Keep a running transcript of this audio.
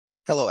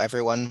Hello,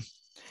 everyone.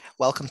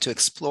 Welcome to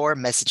Explore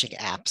Messaging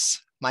Apps.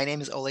 My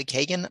name is Oleg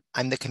Kagan.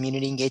 I'm the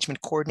Community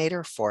Engagement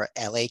Coordinator for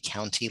LA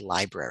County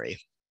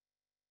Library.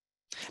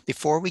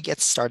 Before we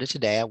get started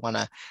today, I want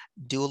to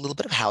do a little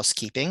bit of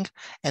housekeeping,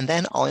 and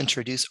then I'll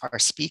introduce our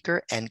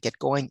speaker and get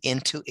going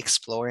into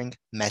exploring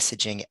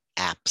messaging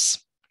apps.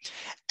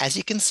 As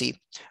you can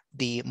see,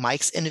 the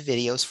mics and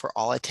videos for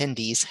all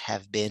attendees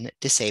have been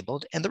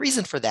disabled. And the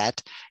reason for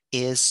that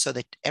is so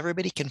that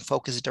everybody can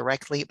focus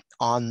directly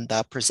on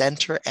the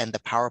presenter and the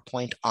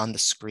PowerPoint on the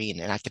screen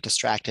and not get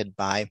distracted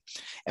by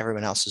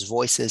everyone else's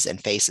voices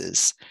and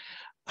faces.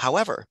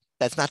 However,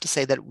 that's not to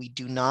say that we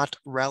do not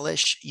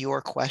relish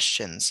your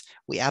questions.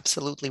 We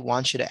absolutely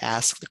want you to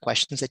ask the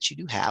questions that you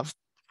do have.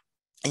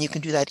 And you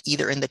can do that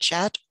either in the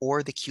chat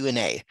or the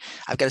Q&A.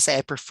 I've got to say,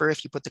 I prefer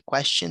if you put the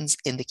questions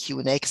in the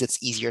Q&A because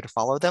it's easier to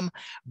follow them.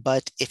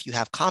 But if you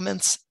have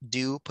comments,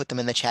 do put them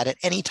in the chat at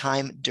any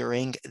time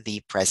during the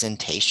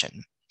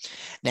presentation.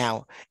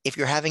 Now, if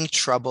you're having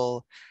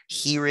trouble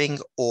hearing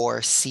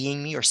or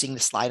seeing me or seeing the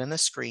slide on the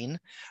screen,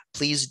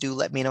 please do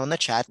let me know in the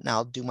chat and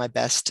I'll do my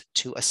best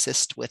to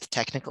assist with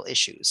technical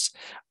issues.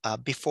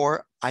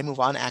 Before I move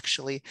on,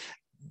 actually,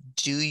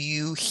 do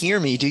you hear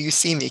me? Do you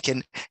see me?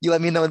 Can you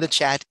let me know in the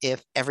chat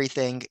if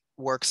everything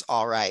works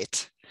all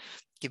right?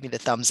 Give me the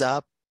thumbs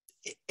up,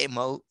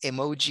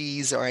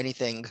 emojis or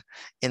anything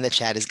in the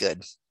chat is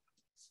good.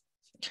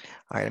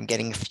 All right, I'm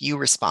getting a few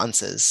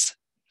responses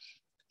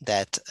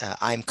that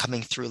I'm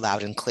coming through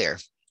loud and clear.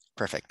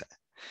 Perfect.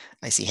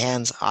 I see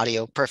hands,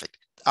 audio, perfect.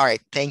 All right,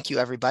 thank you,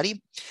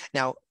 everybody.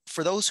 Now,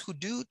 for those who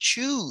do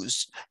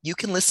choose, you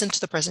can listen to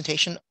the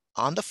presentation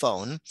on the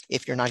phone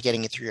if you're not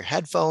getting it through your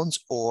headphones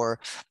or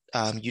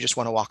you just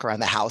want to walk around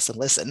the house and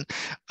listen.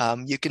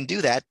 You can do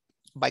that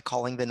by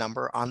calling the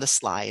number on the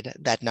slide.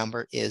 That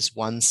number is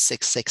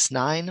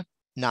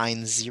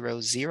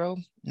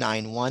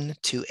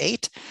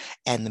 1-669-900-9128,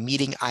 and the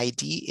meeting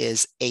ID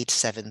is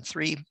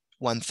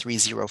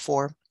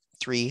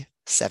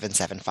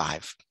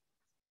 873-1304-3775.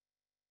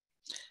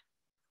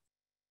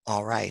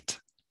 All right.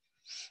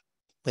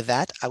 With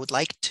that, I would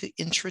like to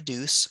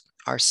introduce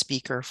our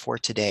speaker for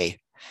today.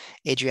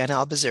 Adriana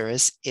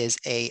Albazuras is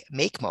a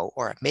MakeMo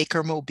or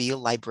Maker Mobile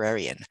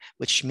librarian,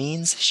 which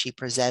means she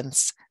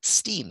presents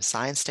STEAM,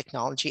 science,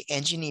 technology,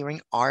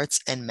 engineering, arts,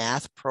 and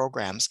math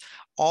programs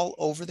all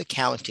over the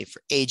county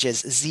for ages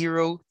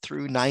 0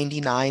 through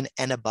 99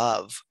 and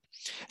above.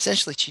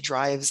 Essentially, she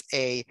drives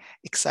a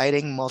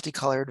exciting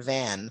multicolored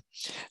van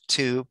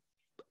to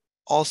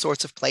all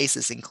sorts of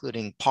places,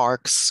 including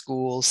parks,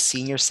 schools,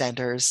 senior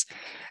centers,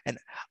 and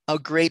a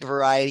great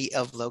variety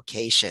of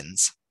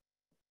locations.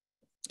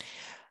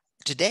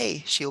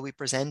 Today, she'll be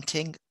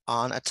presenting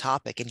on a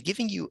topic and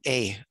giving you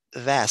a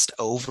vast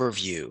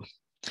overview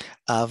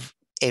of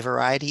a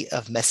variety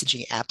of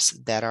messaging apps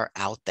that are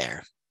out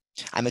there.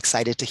 I'm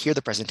excited to hear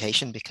the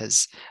presentation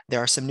because there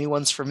are some new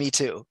ones for me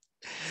too.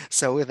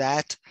 So with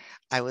that,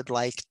 I would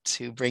like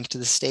to bring to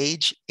the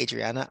stage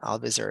Adriana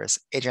Albazuras.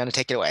 Adriana,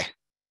 take it away.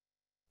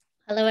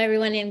 Hello,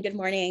 everyone, and good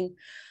morning.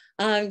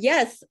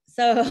 Yes,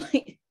 so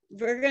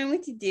we're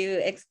going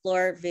to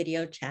explore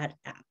video chat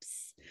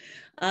apps.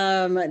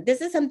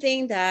 This is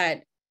something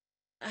that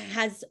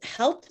has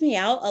helped me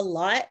out a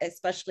lot,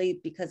 especially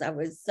because I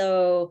was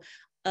so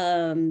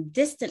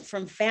distant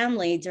from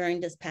family during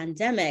this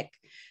pandemic.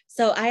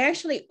 So I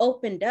actually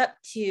opened up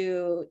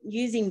to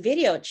using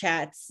video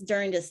chats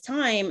during this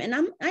time, and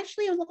I'm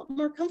actually a lot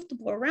more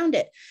comfortable around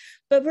it.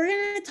 But we're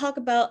going to talk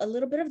about a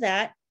little bit of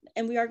that,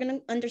 and we are going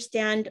to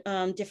understand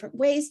different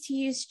ways to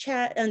use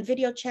chat and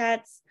video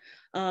chats.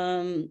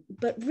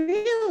 But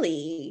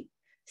really,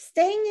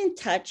 staying in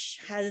touch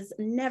has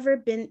never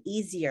been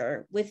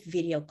easier with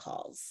video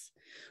calls.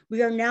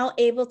 We are now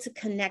able to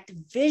connect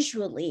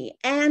visually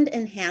and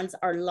enhance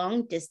our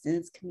long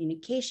distance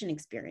communication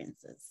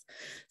experiences.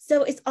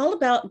 So it's all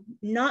about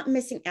not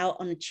missing out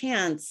on a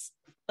chance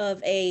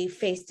of a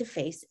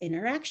face-to-face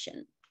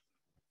interaction.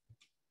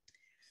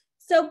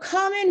 So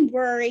common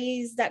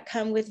worries that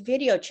come with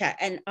video chat,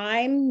 and I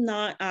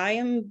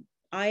am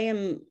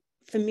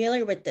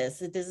familiar with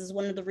this. This is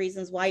one of the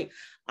reasons why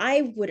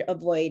I would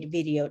avoid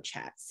video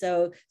chat.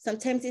 So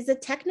sometimes it's a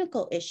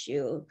technical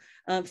issue.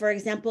 For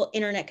example,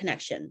 internet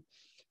connection,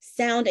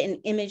 sound and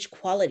image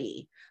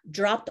quality,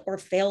 dropped or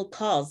failed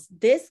calls.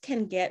 This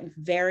can get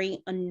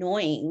very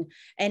annoying,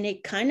 and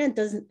it kind of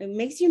it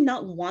makes you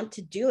not want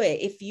to do it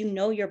if you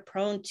know you're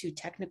prone to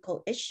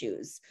technical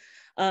issues.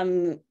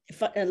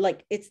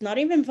 Like, it's not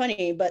even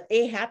funny, but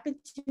it happened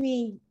to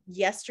me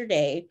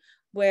yesterday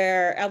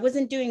where I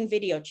wasn't doing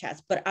video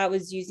chats, but I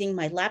was using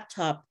my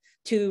laptop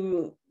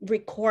to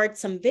record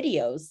some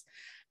videos,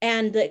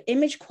 and the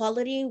image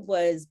quality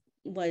was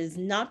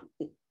not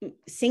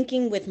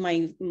syncing with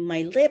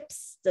my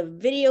lips. The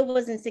video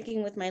wasn't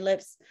syncing with my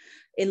lips.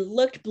 It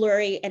looked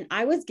blurry, and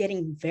I was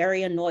getting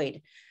very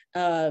annoyed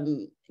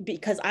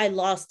because I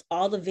lost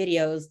all the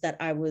videos that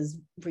I was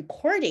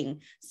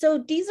recording. So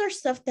these are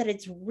stuff that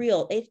it's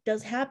real. It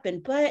does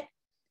happen, but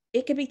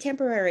it could be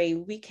temporary.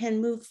 We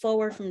can move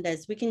forward from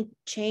this. We can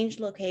change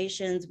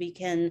locations. We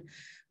can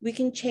we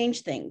can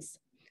change things.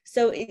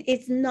 So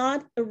it's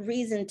not a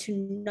reason to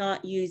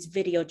not use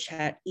video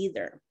chat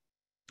either.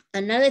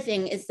 Another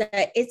thing is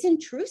that it's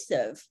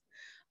intrusive.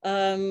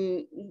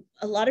 A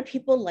lot of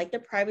people like their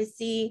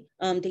privacy.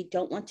 They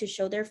don't want to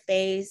show their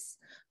face.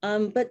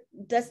 But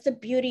that's the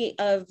beauty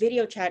of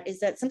video chat, is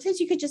that sometimes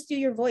you could just do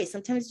your voice.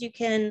 Sometimes you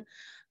can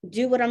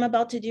do what I'm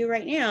about to do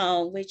right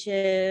now, which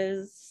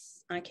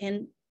is I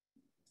can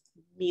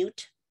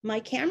mute my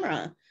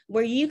camera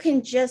where you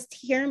can just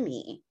hear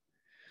me.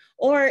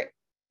 Or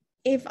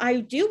if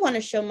I do want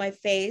to show my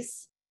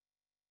face,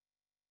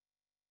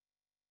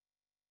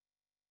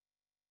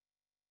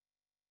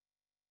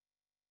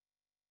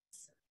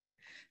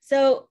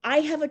 so I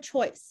have a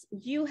choice.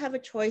 You have a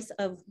choice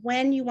of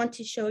when you want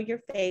to show your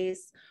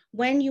face,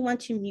 when you want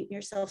to mute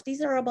yourself.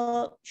 These are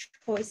about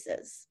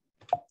choices.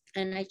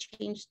 And I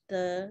changed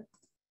the,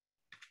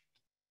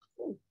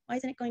 oh, why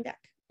isn't it going back?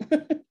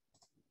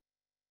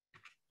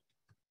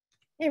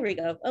 There we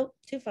go. Oh,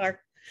 too far.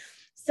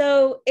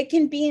 So it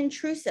can be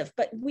intrusive,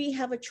 but we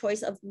have a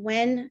choice of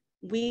when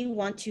we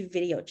want to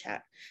video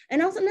chat.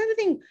 And also another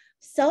thing,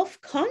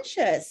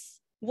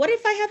 self-conscious. What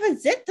if I have a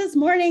zit this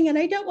morning and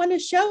I don't want to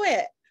show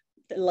it?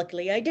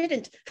 Luckily I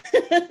didn't.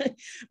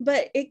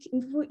 But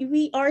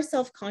we are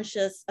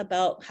self-conscious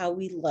about how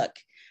we look,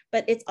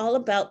 but it's all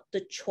about the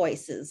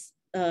choices,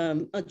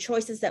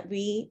 choices that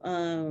we,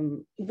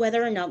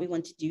 whether or not we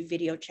want to do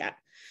video chat.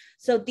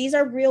 So these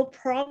are real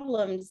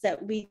problems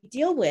that we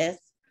deal with,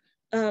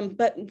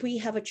 but we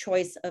have a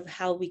choice of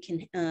how we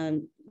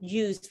can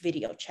use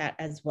video chat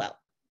as well.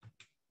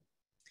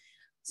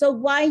 So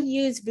why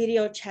use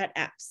video chat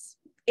apps?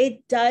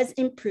 It does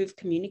improve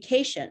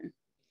communication.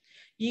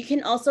 You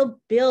can also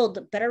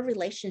build better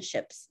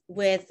relationships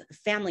with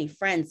family,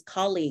 friends,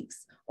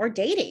 colleagues, or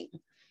dating.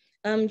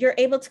 You're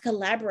able to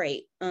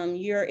collaborate.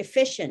 You're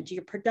efficient,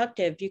 you're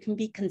productive, you can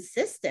be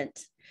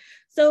consistent.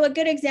 So a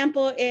good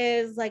example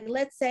is, like,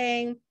 let's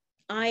say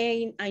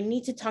I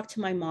need to talk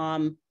to my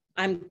mom.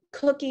 I'm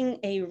cooking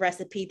a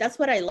recipe. That's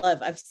what I love.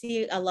 I've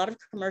seen a lot of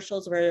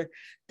commercials where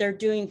they're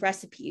doing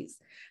recipes,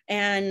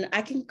 and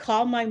I can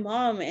call my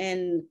mom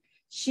and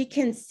she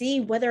can see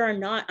whether or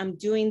not I'm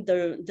doing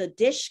the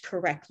dish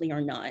correctly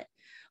or not.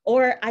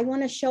 Or I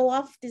want to show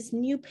off this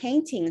new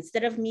painting.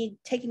 Instead of me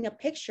taking a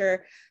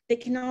picture, they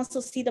can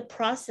also see the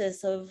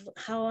process of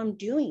how I'm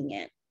doing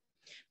it.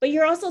 But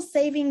you're also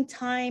saving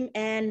time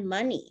and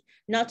money.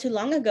 Not too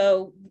long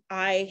ago,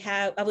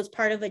 I was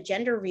part of a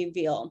gender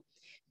reveal,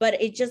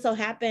 but it just so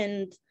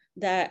happened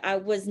that I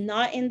was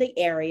not in the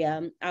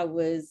area. I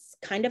was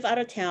kind of out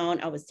of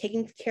town. I was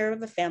taking care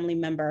of a family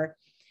member.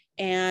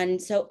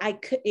 And so I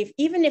could,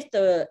 even if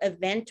the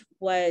event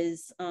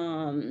was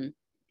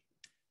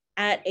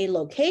at a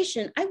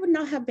location, I would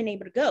not have been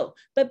able to go.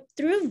 But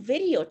through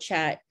video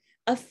chat,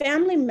 a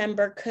family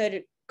member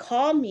could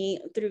call me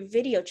through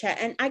video chat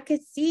and I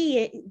could see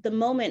it, the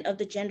moment of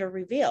the gender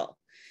reveal.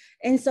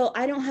 And so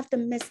I don't have to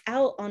miss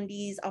out on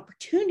these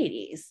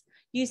opportunities.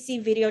 You see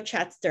video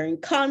chats during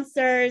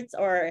concerts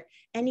or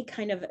any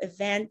kind of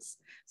events.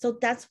 So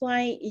that's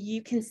why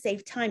you can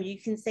save time. You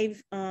can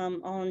save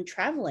on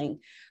traveling.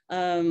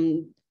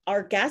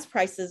 Our gas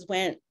prices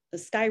went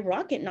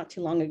skyrocket not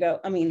too long ago.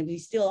 I mean, we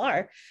still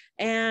are.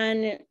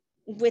 And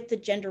with the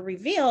gender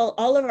reveal,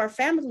 all of our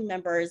family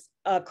members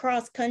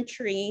across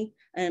country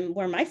and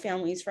where my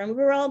family's from, we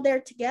were all there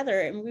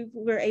together and we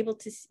were able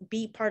to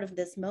be part of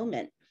this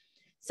moment.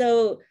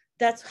 So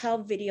that's how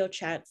video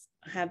chats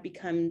have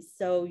become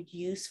so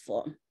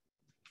useful.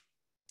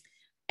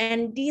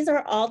 And these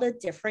are all the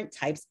different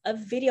types of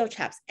video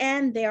chats,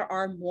 and there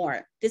are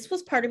more. This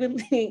was part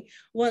of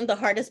one of the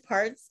hardest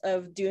parts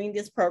of doing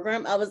this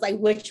program. I was like,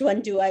 which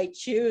one do I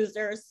choose?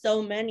 There are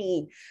so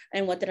many.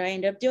 And what did I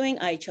end up doing?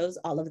 I chose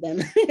all of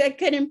them. I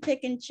couldn't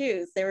pick and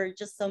choose. There were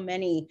just so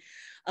many,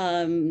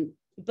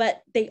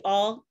 but they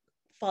all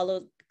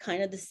follow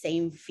kind of the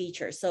same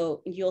features.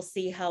 So you'll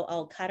see how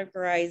I'll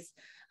categorize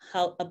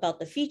how about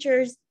the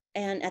features,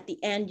 and at the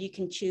end, you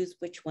can choose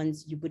which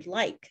ones you would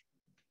like.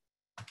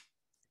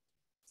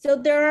 So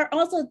there are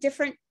also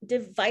different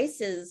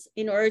devices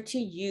in order to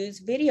use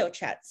video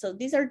chat. So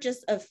these are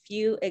just a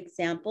few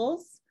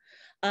examples.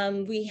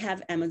 We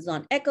have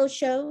Amazon Echo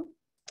Show,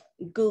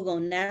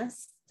 Google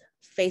Nest,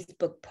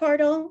 Facebook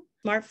Portal,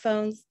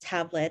 smartphones,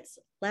 tablets,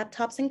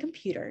 laptops, and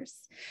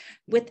computers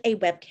with a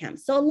webcam.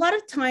 So a lot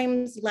of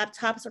times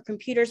laptops or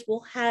computers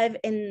will have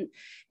a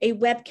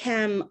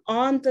webcam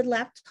on the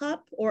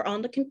laptop or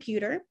on the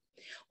computer.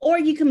 Or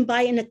you can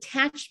buy an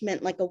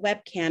attachment like a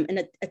webcam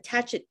and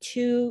attach it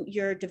to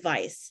your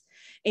device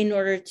in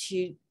order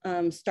to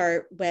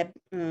start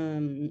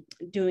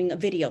doing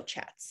video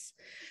chats.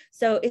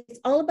 So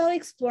it's all about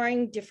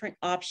exploring different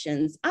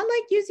options. I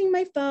like using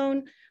my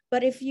phone,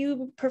 but if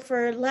you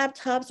prefer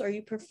laptops or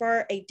you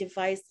prefer a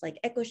device like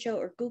Echo Show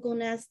or Google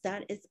Nest,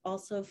 that is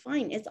also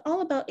fine. It's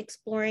all about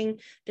exploring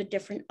the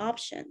different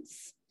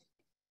options.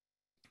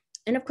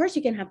 And of course,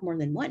 you can have more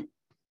than one.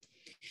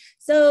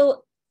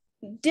 So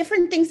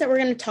different things that we're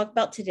going to talk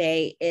about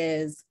today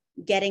is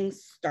getting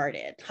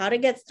started, how to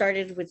get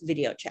started with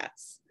video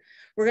chats.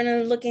 We're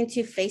going to look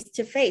into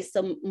face-to-face,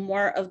 so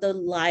more of the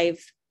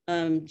live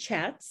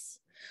chats,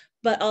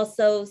 but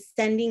also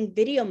sending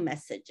video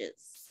messages.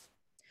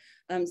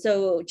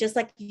 So just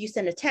like you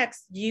send a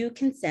text, you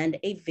can send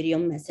a video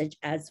message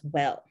as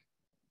well.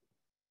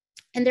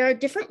 And there are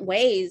different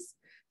ways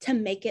to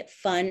make it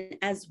fun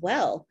as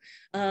well.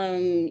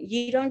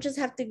 You don't just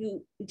have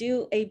to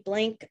do a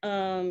blank,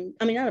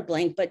 not a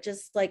blank, but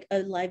just like a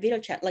live video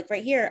chat. Like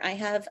right here, I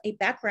have a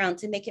background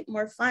to make it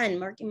more fun,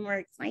 more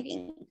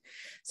exciting.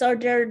 So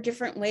there are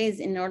different ways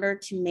in order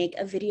to make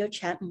a video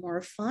chat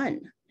more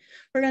fun.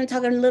 We're going to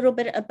talk a little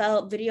bit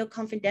about video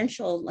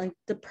confidential, like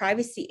the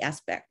privacy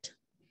aspect.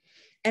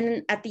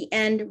 And at the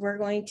end, we're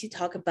going to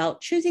talk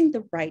about choosing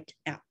the right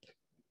app.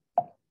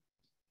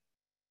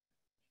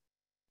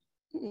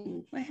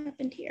 What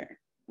happened here?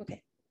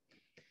 Okay.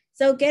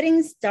 So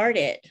getting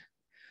started.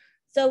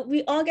 So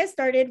we all get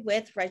started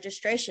with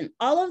registration.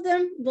 All of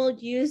them will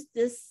use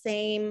the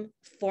same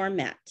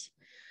format.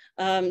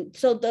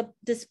 So the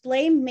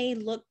display may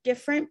look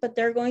different, but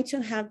they're going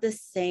to have the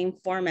same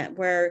format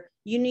where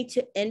you need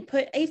to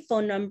input a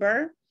phone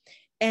number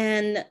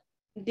and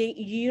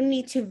you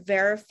need to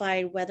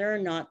verify whether or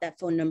not that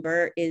phone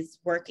number is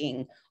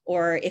working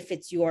or if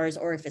it's yours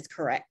or if it's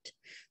correct.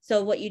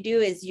 So what you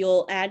do is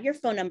you'll add your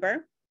phone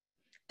number.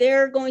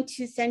 They're going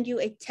to send you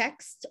a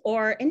text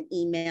or an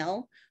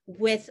email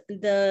with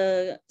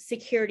the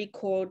security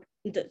code,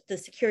 the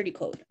security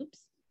code,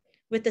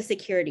 with the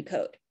security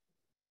code.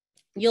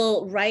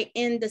 You'll write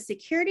in the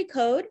security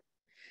code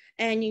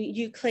and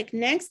you click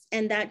next,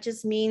 and that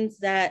just means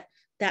that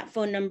that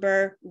phone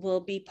number will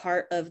be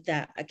part of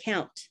that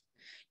account.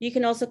 You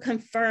can also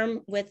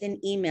confirm with an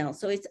email.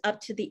 So it's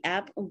up to the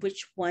app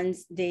which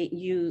ones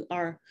you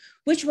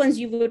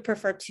would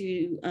prefer to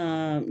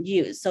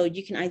use. So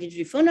you can either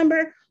do phone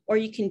number or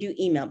you can do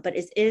email, but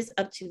it is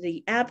up to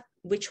the app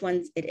which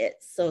ones it is.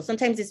 So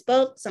sometimes it's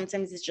both,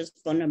 sometimes it's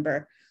just phone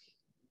number.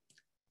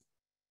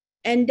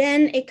 And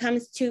then it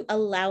comes to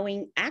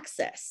allowing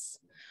access.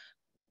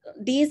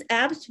 These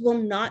apps will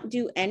not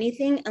do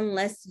anything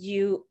unless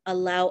you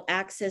allow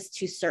access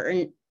to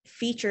certain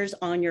features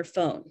on your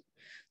phone.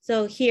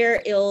 So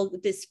here it'll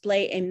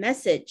display a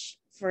message.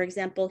 For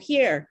example,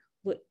 here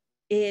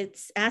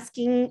it's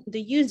asking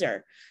the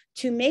user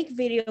to make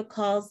video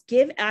calls,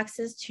 give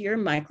access to your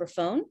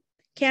microphone,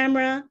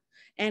 camera,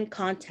 and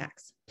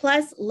contacts.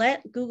 Plus,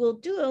 let Google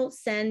Duo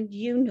send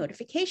you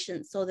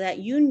notifications so that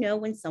you know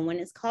when someone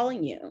is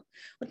calling you.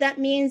 What that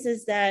means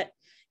is that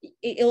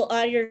it'll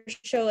either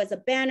show as a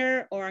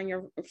banner or on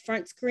your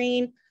front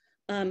screen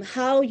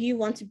how you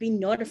want to be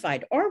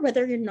notified or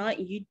whether or not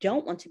you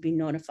don't want to be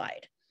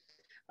notified.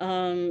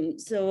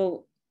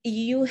 So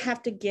you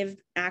have to give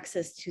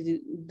access to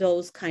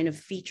those kind of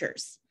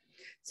features.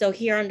 So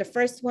here on the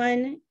first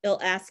one,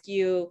 it'll ask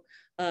you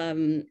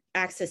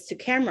access to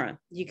camera.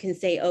 You can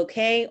say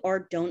okay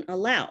or don't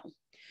allow.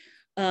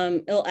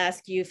 It'll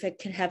ask you if it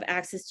can have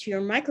access to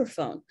your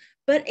microphone.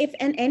 But if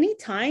at any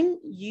time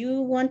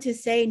you want to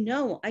say,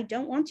 no, I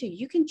don't want to,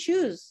 you can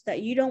choose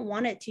that you don't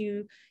want it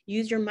to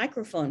use your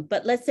microphone.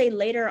 But let's say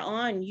later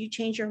on you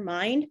change your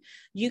mind,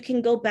 you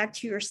can go back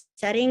to your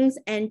settings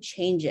and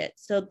change it.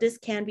 So this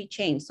can be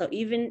changed. So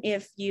even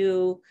if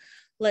you,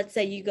 let's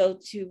say you go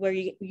to where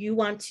you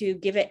want to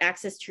give it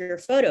access to your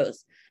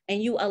photos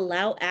and you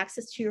allow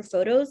access to your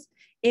photos,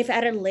 if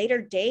at a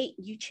later date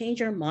you change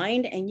your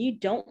mind and you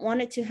don't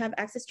want it to have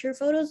access to your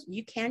photos,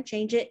 you can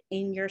change it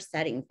in your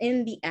settings,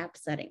 in the app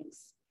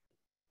settings.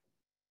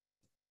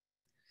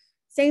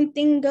 Same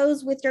thing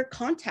goes with your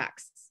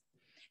contacts.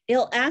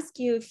 It'll ask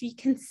you if you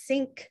can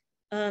sync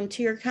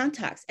to your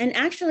contacts. And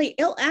actually,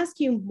 it'll ask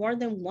you more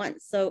than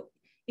once. So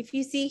if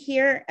you see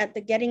here at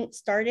the getting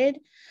started,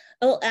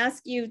 it'll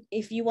ask you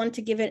if you want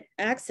to give it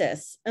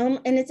access. And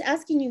it's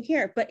asking you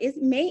here, but it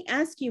may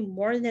ask you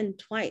more than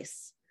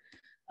twice.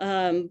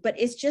 But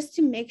it's just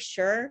to make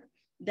sure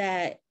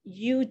that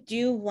you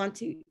do want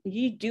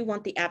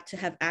the app to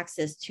have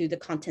access to the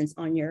contents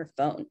on your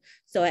phone.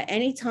 So at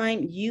any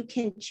time you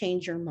can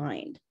change your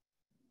mind.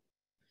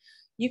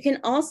 You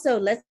can also,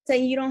 let's say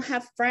you don't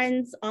have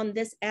friends on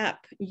this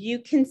app, you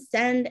can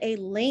send a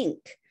link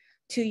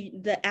to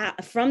the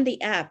app from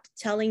the app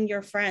telling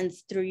your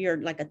friends through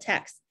like a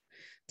text,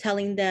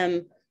 telling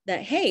them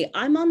that, hey,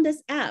 I'm on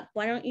this app,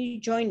 why don't you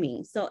join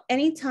me? So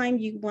anytime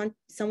you want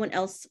someone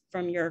else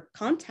from your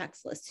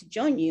contacts list to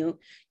join you,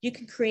 you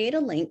can create a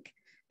link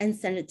and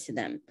send it to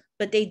them,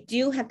 but they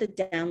do have to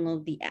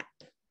download the app.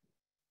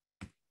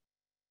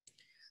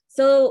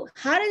 So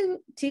how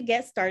to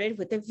get started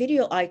with the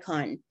video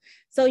icon.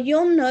 So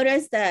you'll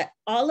notice that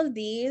all of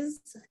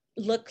these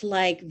look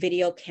like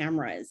video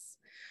cameras.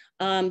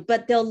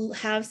 But they'll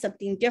have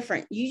something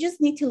different. You just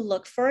need to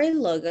look for a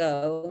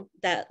logo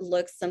that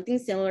looks something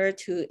similar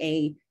to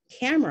a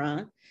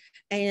camera.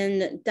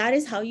 And that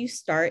is how you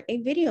start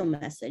a video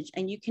message.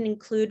 And you can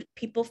include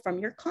people from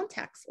your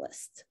contacts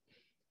list.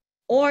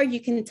 Or you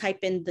can type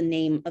in the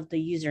name of the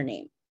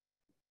username.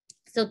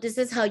 So this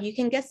is how you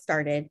can get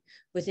started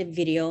with a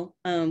video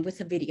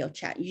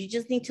chat. You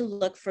just need to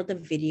look for the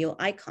video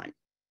icon.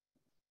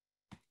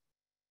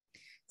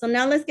 So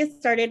now let's get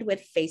started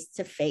with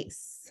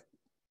face-to-face.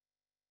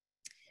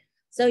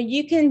 So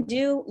you can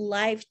do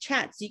live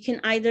chats. You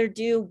can either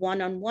do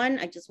one-on-one.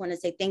 I just want to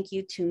say thank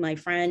you to my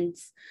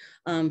friends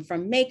from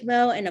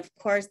MakeMo, and of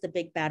course the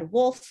Big Bad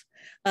Wolf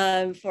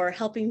for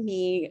helping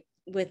me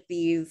with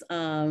these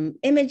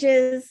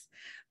images.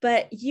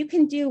 But you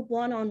can do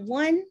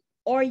one-on-one,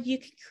 or you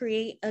can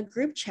create a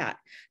group chat.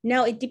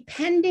 Now,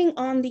 depending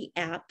on the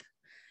app,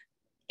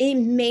 it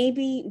may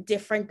be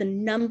different, the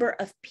number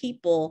of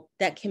people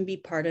that can be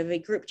part of a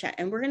group chat.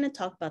 And we're going to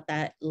talk about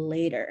that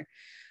later.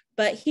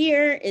 But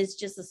here is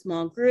just a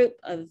small group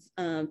of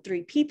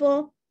 3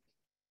 people.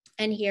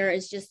 And here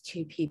is just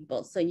 2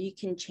 people. So you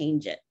can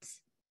change it.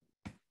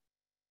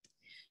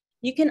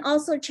 You can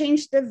also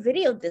change the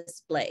video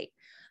display.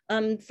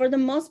 For the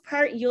most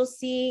part, you'll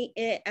see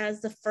it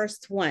as the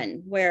first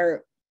one,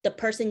 where the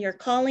person you're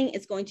calling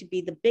is going to be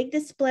the big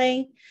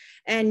display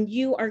and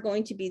you are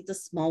going to be the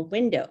small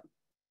window.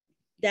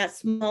 That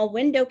small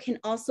window can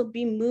also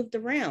be moved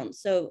around.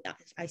 So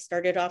I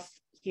started off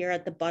here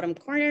at the bottom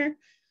corner,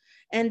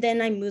 and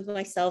then I move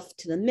myself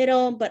to the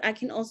middle, but I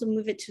can also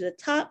move it to the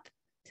top,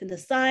 to the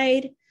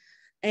side.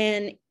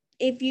 And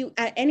if you,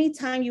 at any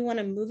time you want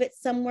to move it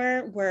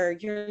somewhere where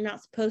you're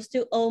not supposed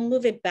to, I'll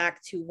move it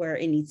back to where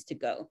it needs to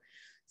go.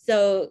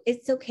 So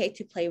it's okay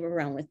to play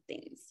around with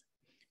things.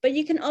 But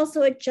you can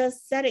also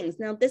adjust settings.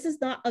 Now, this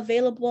is not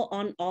available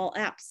on all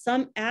apps.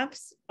 Some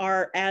apps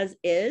are as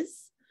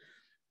is,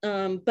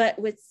 but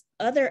with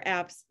other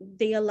apps,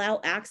 they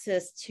allow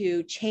access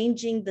to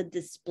changing the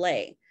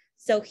display.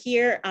 So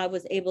here I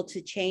was able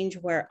to change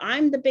where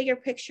I'm the bigger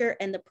picture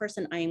and the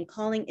person I am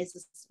calling is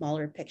a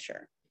smaller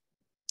picture.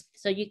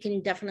 So you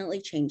can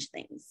definitely change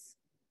things.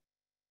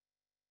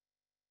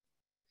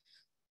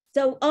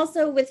 So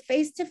also with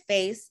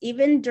face-to-face,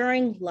 even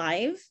during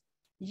live,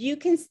 you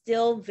can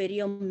still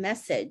video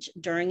message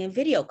during a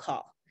video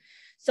call.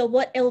 So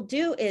what it'll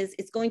do is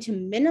it's going to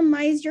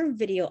minimize your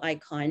video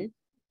icon.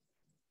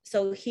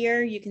 So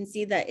here you can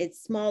see that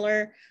it's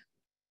smaller,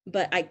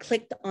 but I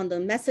clicked on the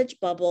message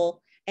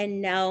bubble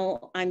and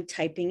now I'm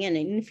typing in.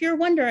 And if you're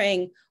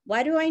wondering,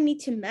 why do I need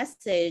to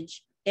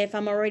message if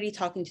I'm already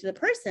talking to the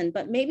person?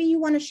 But maybe you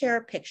want to share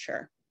a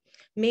picture.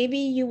 Maybe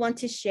you want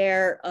to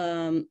share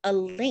a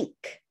link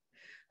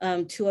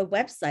to a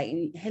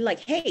website and like,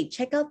 hey,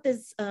 check out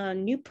this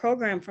new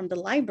program from the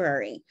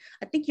library.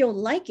 I think you'll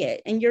like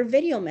it. And you're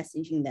video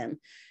messaging them.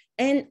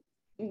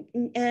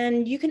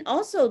 And you can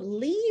also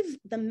leave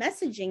the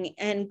messaging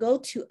and go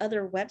to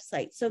other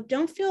websites. So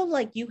don't feel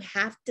like you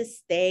have to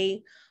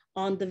stay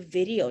on the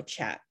video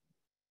chat.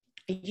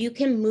 You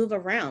can move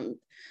around.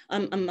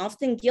 I'm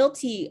often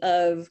guilty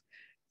of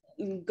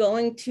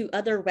going to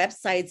other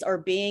websites or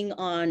being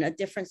on a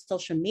different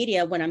social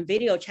media when I'm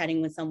video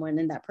chatting with someone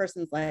and that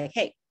person's like,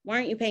 hey, why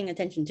aren't you paying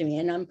attention to me?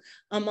 And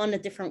I'm on a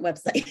different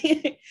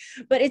website.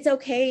 But it's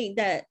okay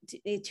that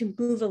to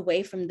move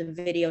away from the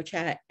video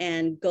chat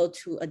and go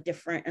to a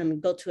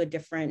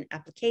different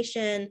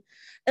application.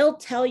 It'll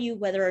tell you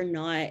whether or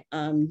not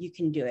you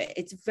can do it.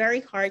 It's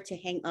very hard to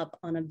hang up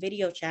on a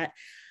video chat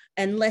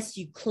unless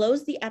you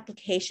close the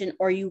application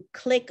or you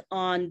click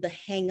on the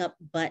hang up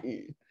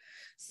button.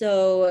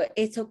 So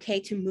it's okay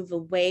to move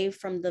away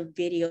from the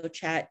video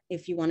chat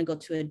if you want to go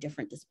to a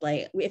different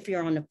display, if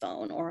you're on a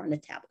phone or on a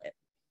tablet.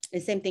 The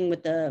same thing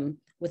with a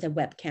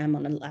webcam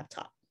on a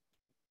laptop.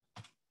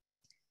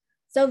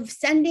 So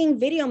sending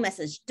video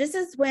message, this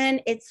is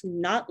when it's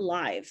not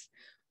live,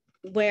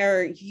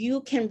 where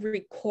you can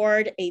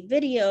record a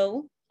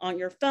video on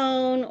your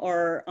phone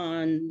or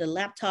on the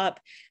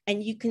laptop,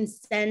 and you can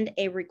send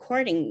a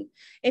recording.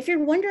 If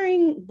you're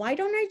wondering, why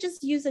don't I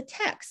just use a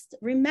text?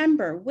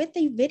 Remember, with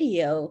a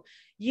video,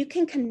 you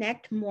can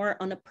connect more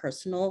on a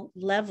personal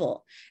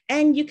level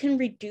and you can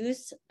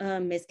reduce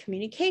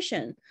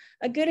miscommunication.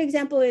 A good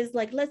example is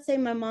like, let's say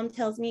my mom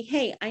tells me,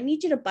 hey, I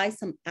need you to buy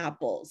some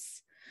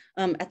apples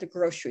at the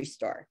grocery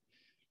store.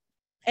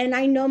 And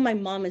I know my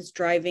mom is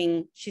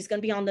driving. She's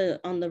going to be on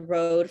the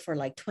road for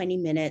like 20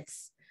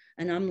 minutes.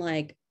 And I'm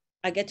like,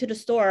 I get to the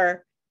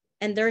store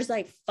and there's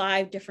like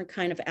 5 different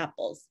kind of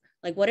apples.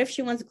 Like, what if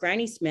she wants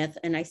Granny Smith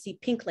and I see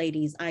pink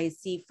ladies, I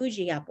see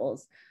Fuji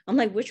apples. I'm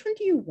like, which one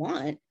do you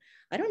want?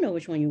 I don't know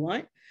which one you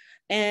want.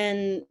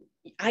 And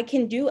I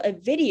can do a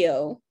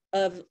video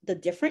of the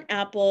different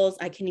apples.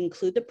 I can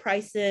include the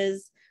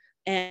prices.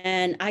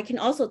 And I can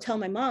also tell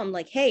my mom,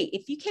 like, hey,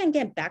 if you can't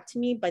get back to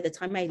me by the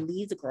time I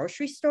leave the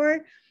grocery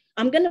store,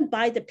 I'm going to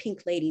buy the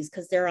pink ladies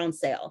because they're on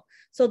sale.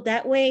 So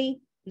that way,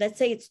 let's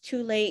say it's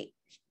too late.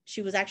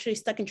 She was actually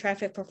stuck in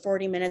traffic for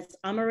 40 minutes.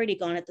 I'm already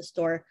gone at the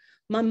store.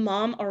 My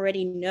mom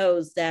already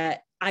knows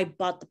that I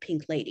bought the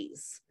pink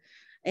ladies.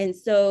 And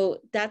so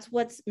that's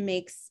what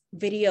makes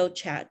video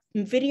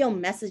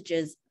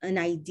messages an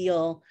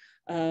ideal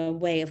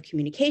way of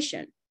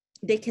communication.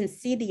 They can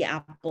see the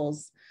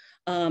apples,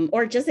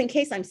 or just in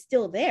case I'm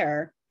still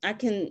there,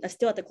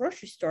 still at the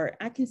grocery store,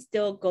 I can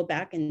still go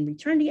back and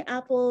return the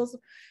apples.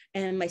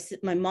 And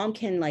my mom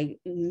can like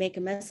make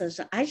a message.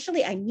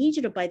 Actually, I need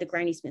you to buy the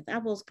Granny Smith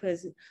apples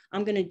because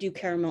I'm going to do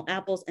caramel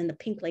apples and the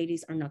pink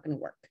ladies are not going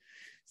to work.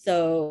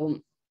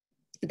 So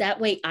that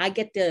way I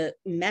get the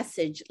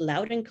message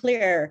loud and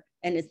clear,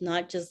 and it's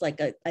not just like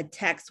a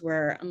text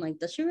where I'm like,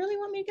 does she really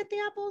want me to get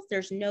the apples?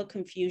 There's no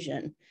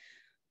confusion.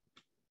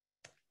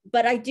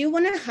 But I do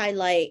want to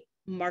highlight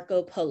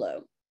Marco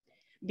Polo,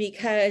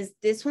 because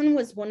this one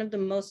was one of the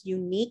most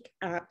unique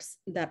apps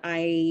that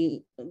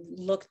I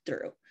looked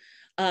through.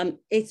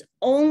 It's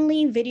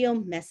only video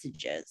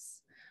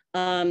messages.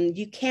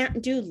 You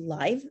can't do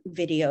live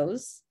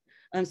videos.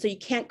 So you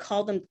can't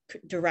call them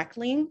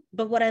directly.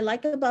 But what I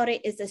like about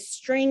it is a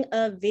string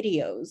of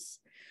videos,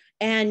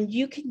 and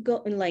you can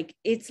go and like,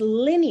 it's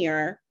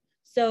linear.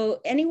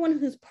 So anyone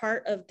who's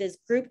part of this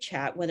group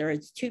chat, whether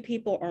it's 2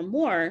 people or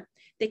more,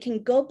 they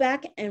can go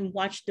back and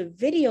watch the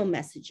video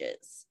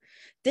messages.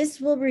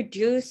 This will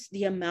reduce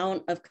the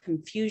amount of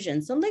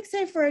confusion. So let's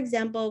say, for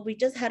example, we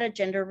just had a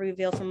gender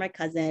reveal for my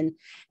cousin,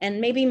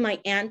 and maybe my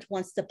aunt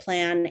wants to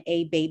plan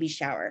a baby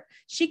shower.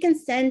 She can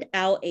send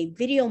out a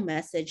video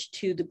message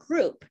to the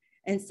group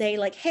and say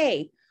like,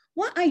 hey,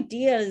 what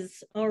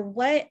ideas or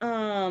what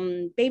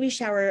baby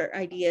shower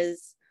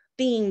ideas,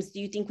 themes do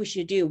you think we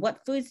should do?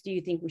 What foods do you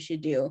think we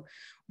should do?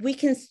 We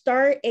can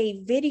start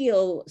a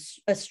video,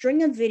 a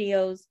string of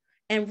videos,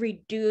 and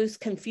reduce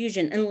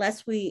confusion,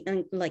 unless we,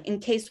 like in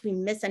case we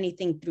miss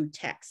anything through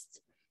text.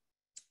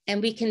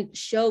 And we can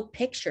show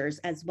pictures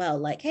as well,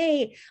 like,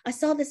 hey, I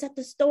saw this at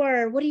the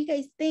store. What do you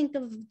guys think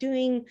of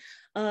doing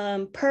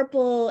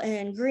purple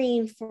and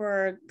green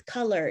for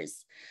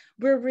colors?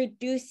 We're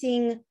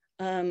reducing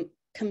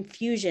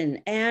confusion.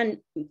 And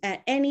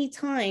at any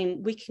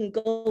time, we can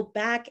go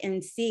back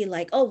and see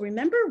like, oh,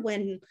 remember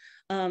when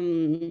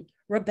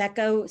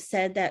Rebecca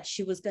said that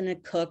she was gonna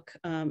cook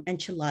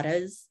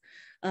enchiladas?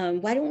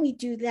 Why don't we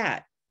do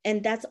that?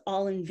 And that's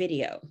all in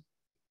video.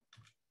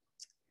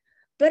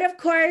 But of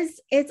course,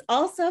 it's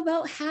also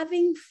about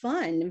having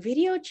fun.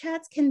 Video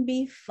chats can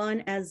be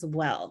fun as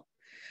well.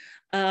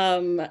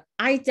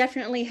 I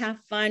definitely have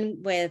fun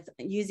with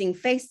using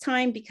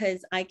FaceTime,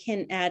 because I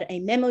can add a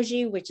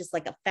memoji, which is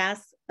like a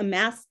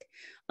mask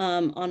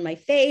on my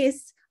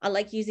face. I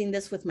like using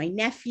this with my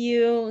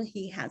nephew.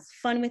 He has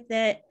fun with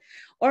it.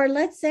 Or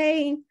let's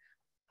say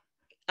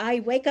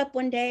I wake up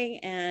one day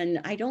and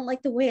I don't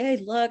like the way I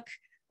look.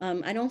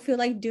 I don't feel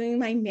like doing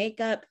my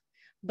makeup,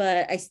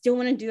 but I still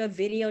want to do a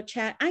video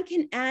chat. I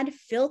can add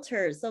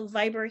filters. So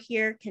Viber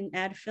here can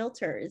add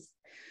filters.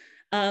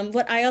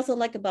 What I also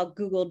like about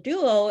Google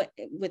Duo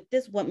with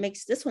this, what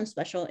makes this one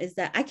special, is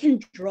that I can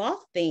draw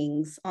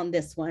things on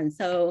this one.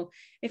 So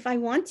if I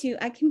want to,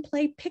 I can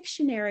play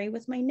Pictionary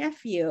with my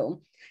nephew.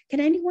 Can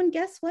anyone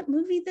guess what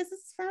movie this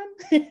is from?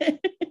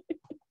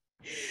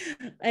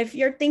 If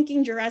you're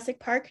thinking Jurassic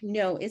Park,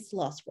 no, it's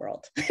Lost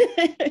World.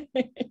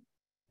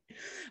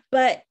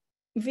 But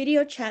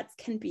video chats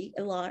can be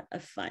a lot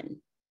of fun.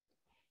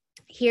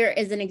 Here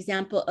is an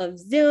example of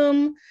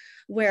Zoom,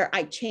 where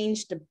I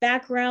changed the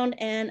background.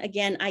 And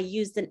again, I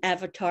used an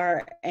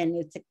avatar, and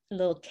it's a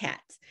little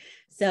cat.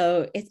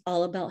 So it's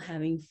all about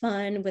having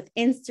fun. With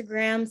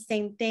Instagram,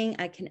 same thing.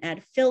 I can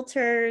add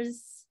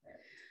filters.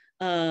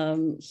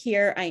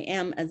 Here I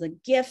am as a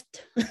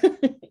gift.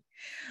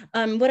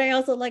 What I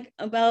also like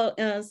about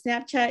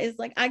Snapchat is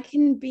like, I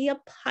can be a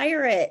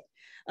pirate.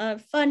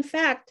 Fun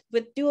fact,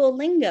 with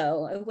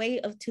Duolingo, a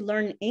way to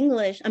learn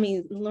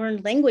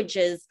learn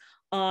languages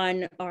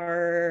on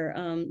our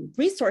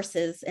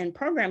resources and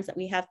programs that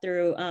we have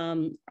through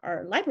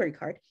our library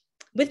card.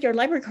 With your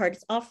library card,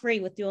 it's all free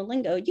with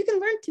Duolingo. You can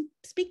learn to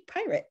speak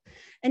pirate,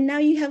 and now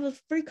you have a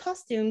free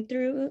costume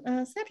through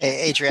Snapchat.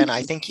 Hey, Adriana,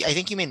 I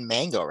think you mean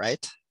mango,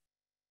 right?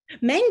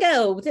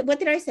 Mango. What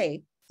did I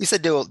say? You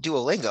said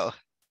Duolingo.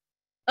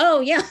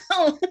 Oh yeah.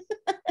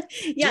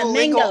 Yeah,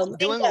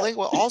 Duolingo,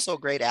 also a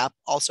great app,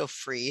 also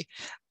free,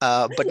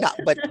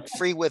 but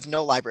free with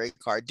no library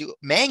card.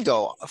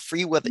 Mango,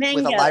 free with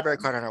a library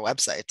card on our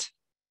website.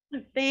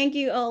 Thank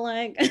you,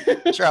 Oleg.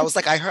 Sure, I was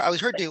like, I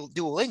heard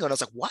Duolingo, and I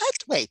was like, what?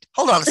 Wait,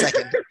 hold on a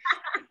second.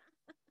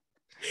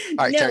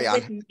 All right, carry on.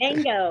 With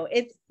Mango,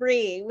 it's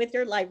free with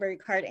your library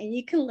card, and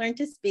you can learn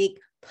to speak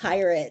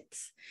pirate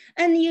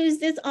and use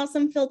this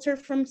awesome filter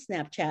from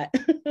Snapchat.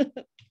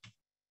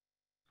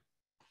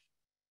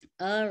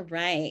 All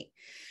right.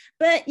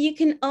 But you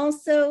can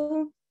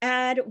also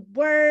add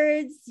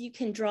words. You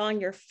can draw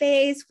on your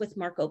face with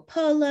Marco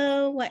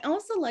Polo. What I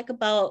also like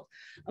about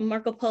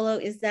Marco Polo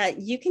is that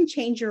you can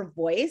change your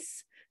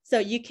voice. So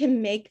you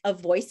can make a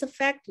voice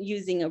effect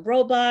using a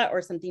robot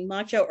or something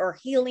macho, or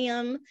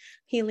helium.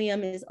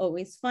 Helium is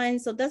always fun.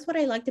 So that's what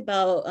I liked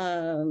about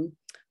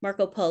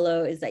Marco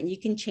Polo, is that you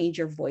can change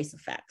your voice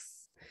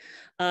effects.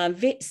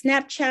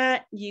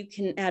 Snapchat, you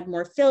can add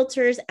more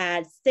filters,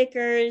 add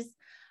stickers.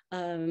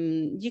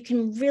 You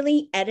can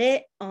really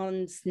edit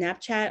on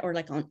Snapchat or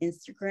like on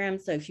Instagram.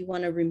 So if you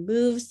want to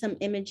remove some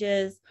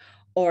images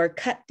or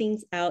cut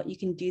things out, you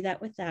can do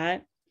that with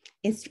that.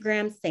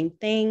 Instagram, same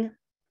thing.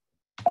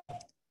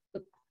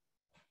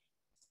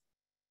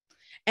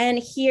 And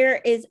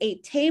here is a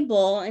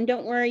table, and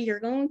don't worry, you're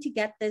going to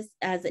get this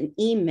as an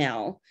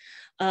email.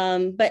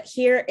 But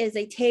here is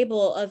a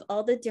table of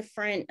all the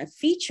different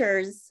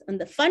features and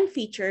the fun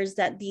features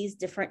that these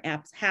different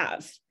apps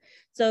have.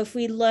 So if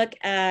we look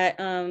at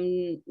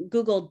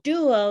Google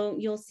Duo,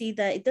 you'll see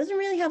that it doesn't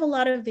really have a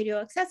lot of video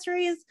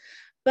accessories,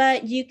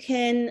 but you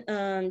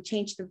can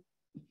change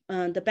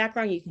the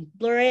background, you can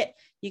blur it.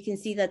 You can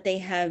see that they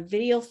have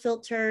video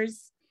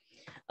filters.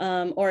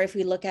 Or if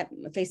we look at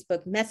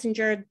Facebook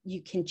Messenger,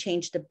 you can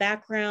change the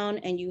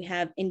background and you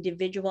have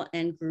individual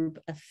and group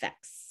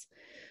effects.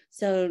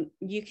 So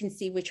you can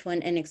see which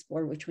one and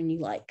explore which one you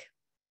like.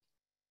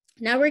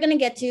 Now we're going to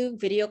get to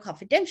Video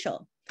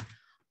Confidential.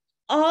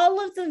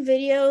 All of the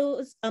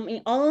videos,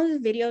 all of the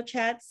video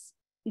chats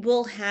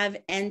will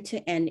have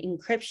end-to-end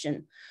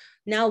encryption.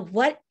 Now,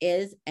 what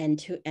is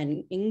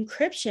end-to-end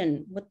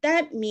encryption? What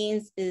that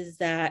means is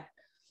that,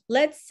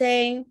 let's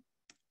say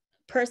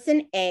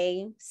person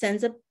A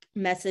sends a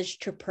message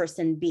to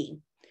person B.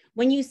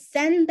 When you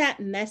send that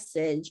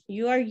message,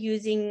 you are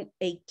using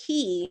a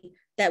key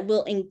that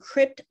will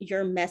encrypt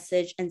your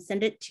message and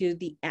send it to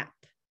the app.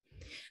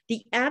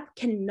 The app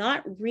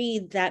cannot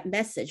read that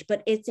message,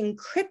 but it's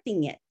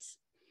encrypting it.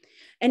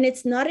 And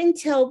it's not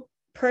until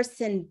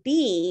person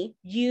B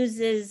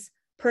uses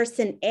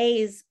person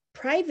A's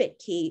private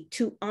key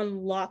to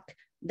unlock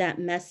that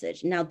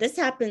message. Now, this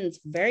happens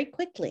very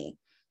quickly,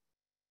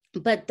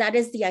 but that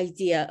is the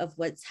idea of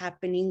what's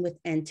happening with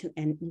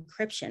end-to-end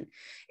encryption,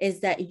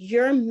 is that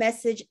your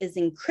message is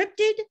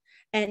encrypted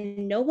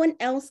and no one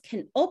else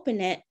can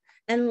open it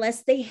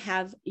unless they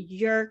have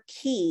your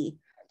key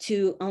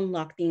to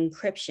unlock the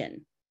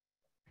encryption.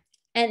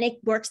 And it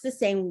works the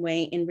same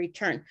way in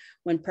return.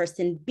 When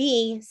person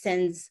B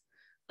sends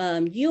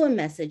you a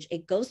message,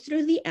 it goes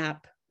through the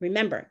app.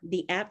 Remember,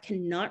 the app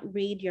cannot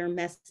read your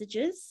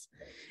messages.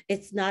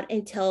 It's not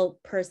until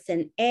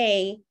person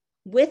A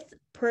with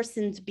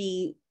person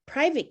B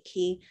private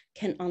key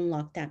can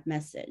unlock that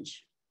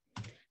message.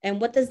 And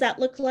what does that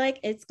look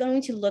like? It's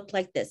going to look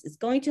like this. It's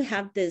going to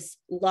have this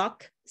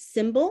lock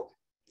symbol,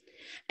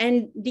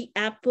 and the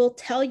app will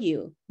tell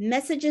you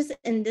messages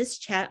in this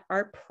chat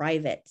are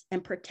private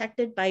and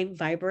protected by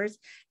Viber's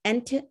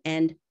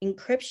end-to-end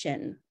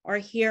encryption. Or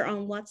here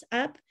on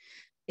WhatsApp,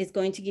 is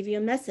going to give you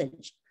a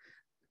message.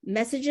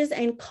 Messages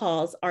and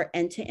calls are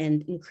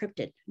end-to-end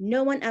encrypted.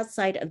 No one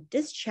outside of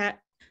this chat,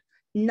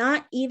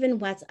 not even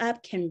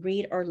WhatsApp, can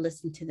read or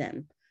listen to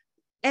them.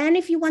 And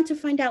if you want to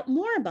find out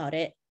more about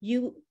it,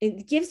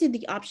 it gives you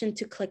the option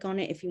to click on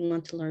it if you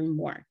want to learn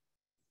more.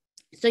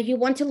 So you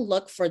want to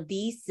look for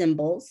these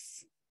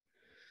symbols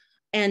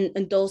and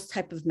those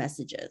type of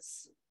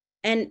messages.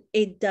 And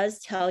it does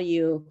tell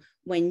you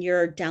when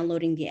you're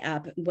downloading the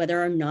app,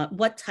 whether or not,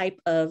 what type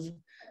of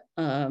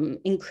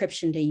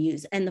encryption they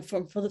use. And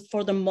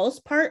for the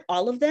most part,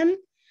 all of them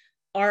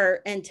are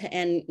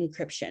end-to-end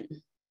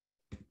encryption.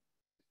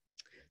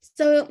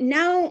 So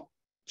now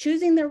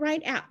choosing the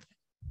right app.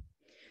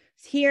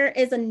 Here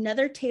is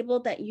another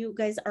table that you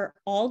guys are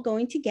all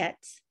going to get.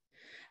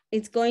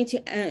 It's going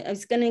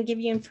to give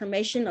you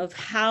information of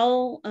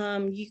how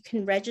you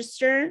can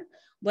register,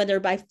 whether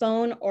by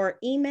phone or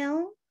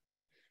email,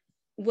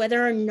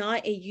 whether or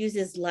not it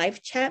uses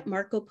live chat.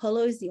 Marco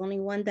Polo is the only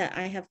one that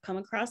I have come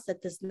across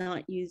that does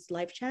not use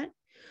live chat.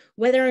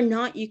 Whether or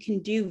not you can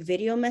do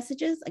video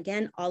messages.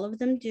 Again, all of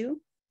them do.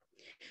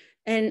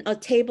 And a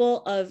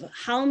table of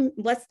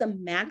what's the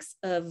max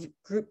of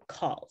group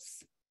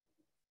calls.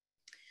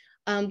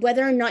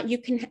 Whether or not you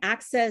can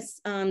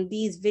access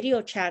these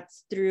video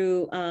chats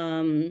through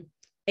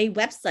a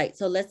website.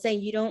 So let's say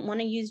you don't want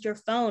to use your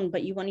phone,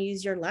 but you want to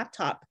use your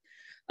laptop.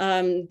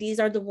 These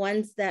are the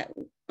ones that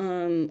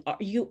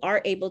you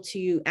are able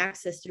to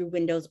access through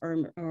Windows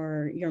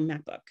or your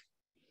MacBook.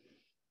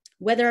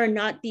 Whether or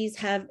not these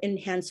have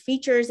enhanced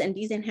features, and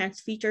these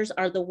enhanced features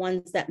are the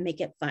ones that make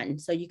it fun.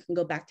 So you can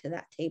go back to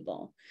that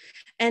table.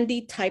 And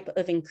the type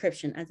of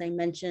encryption, as I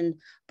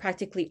mentioned,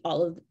 practically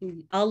all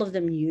of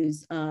them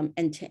use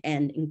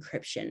end-to-end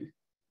encryption.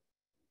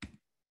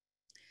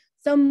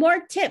 So more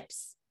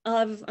tips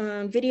of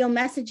video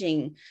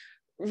messaging.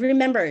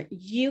 Remember,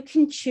 you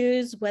can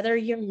choose whether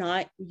or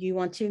not you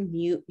want to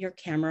mute your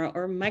camera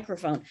or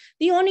microphone.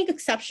 The only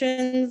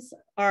exceptions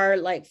are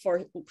like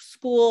for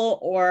school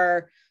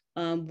or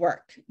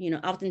work.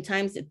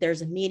 Oftentimes if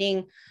there's a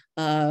meeting,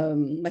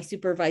 my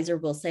supervisor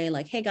will say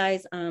like, hey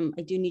guys,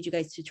 I do need you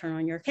guys to turn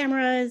on your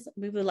cameras.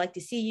 We would like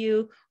to see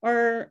you.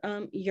 Or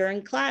you're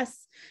in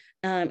class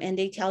and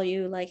they tell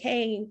you like,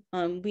 hey,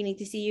 we need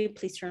to see you,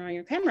 please turn on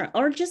your camera.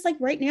 Or just like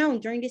right now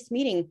during this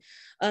meeting,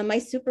 my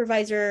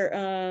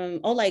supervisor,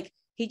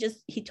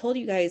 he told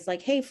you guys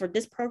like, hey, for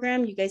this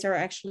program, you guys are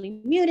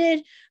actually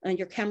muted and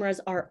your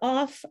cameras are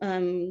off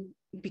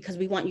because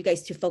we want you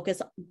guys to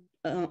focus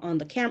on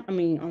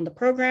the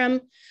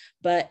program,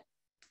 but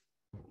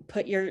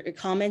put your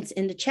comments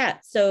in the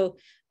chat. So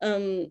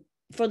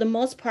for the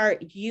most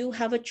part, you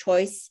have a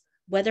choice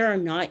whether or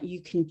not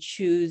you can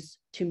choose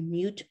to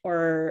mute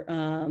or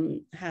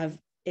have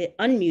it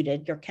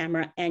unmuted, your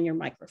camera and your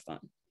microphone.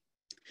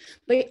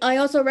 But I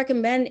also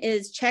recommend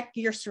is check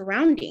your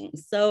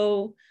surroundings.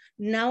 So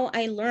now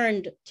I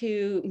learned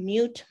to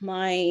mute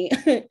my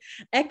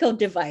echo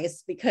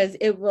device, because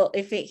it will,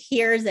 if it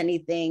hears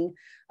anything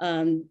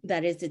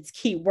that is its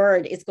key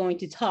word, it's going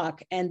to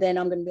talk. And then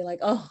I'm going to be like,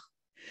 oh,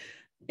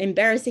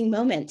 embarrassing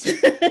moment.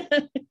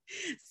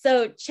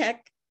 So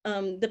check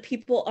the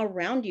people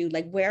around you,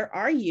 like where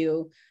are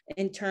you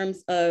in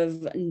terms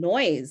of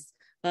noise?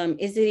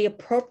 Is it the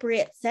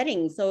appropriate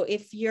setting? So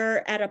if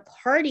you're at a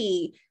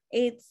party,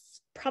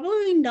 it's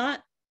probably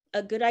not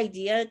a good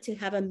idea to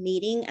have a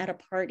meeting at a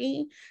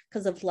party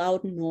because of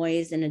loud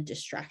noise and a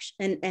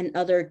distraction and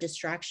other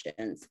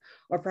distractions.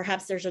 Or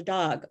perhaps there's a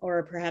dog,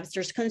 or perhaps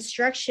there's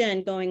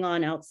construction going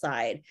on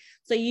outside.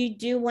 So you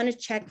do want to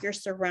check your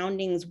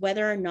surroundings,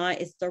 whether or not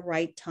it's the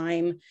right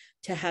time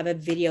to have a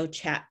video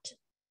chat.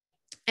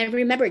 And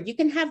remember, you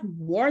can have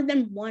more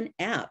than one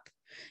app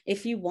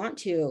if you want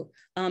to.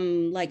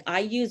 Like I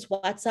use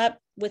WhatsApp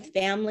with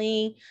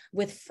family,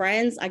 with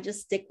friends. I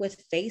just stick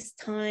with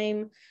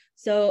FaceTime.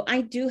 So I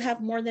do have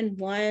more than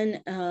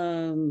one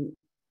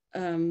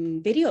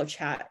video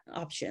chat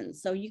option.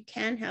 So you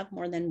can have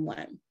more than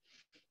one.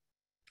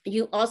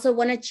 You also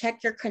want to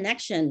check your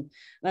connection.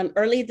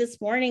 Early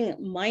this morning,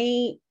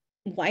 my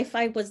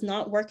Wi-Fi was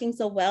not working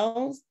so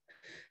well.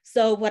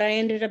 So what I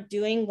ended up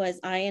doing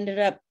was I ended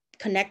up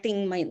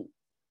connecting my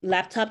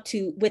laptop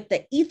with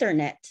the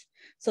Ethernet.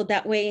 So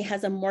that way it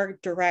has a more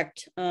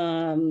direct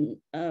connection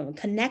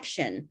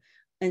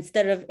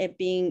instead of it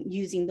being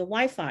using the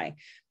Wi-Fi.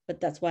 But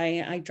that's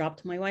why I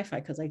dropped my Wi-Fi,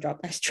 because I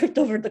tripped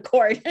over the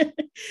cord.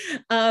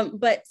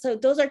 But so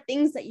those are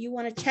things that you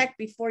want to check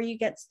before you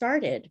get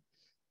started.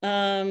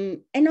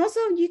 And also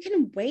you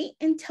can wait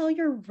until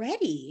you're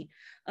ready.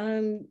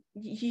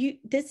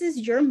 This is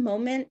your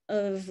moment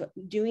of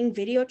doing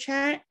video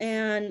chat.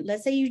 And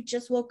let's say you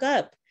just woke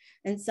up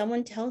and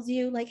someone tells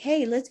you like,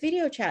 hey, let's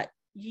video chat.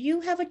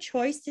 You have a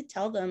choice to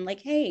tell them like,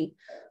 hey,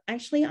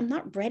 actually, I'm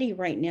not ready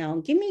right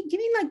now. Give me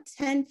like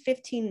 10,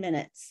 15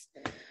 minutes.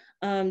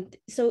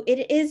 So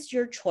it is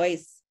your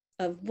choice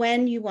of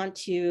when you want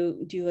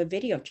to do a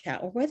video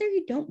chat or whether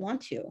you don't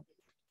want to.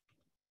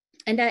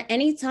 And at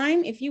any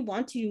time, if you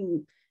want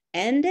to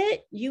end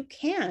it, you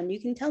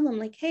can tell them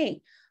like,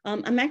 hey,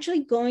 I'm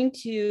actually going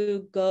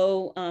to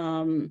go,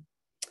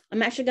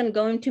 I'm actually going to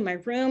go into my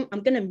room.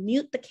 I'm going to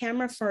mute the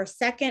camera for a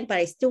second, but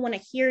I still want to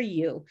hear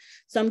you.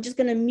 So I'm just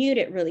going to mute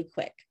it really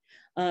quick.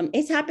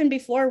 It's happened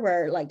before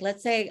where, like,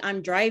 let's say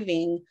I'm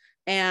driving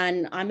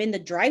and I'm in the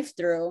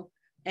drive-through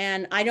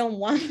and I don't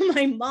want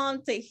my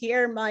mom to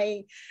hear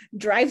my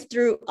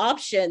drive-through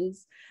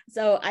options.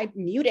 So I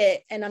mute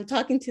it and I'm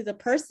talking to the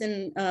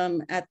person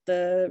at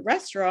the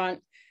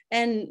restaurant,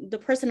 and the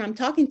person I'm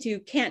talking to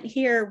can't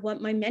hear what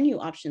my menu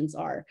options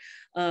are.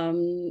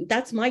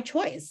 That's my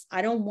choice.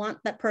 I don't want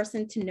that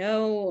person to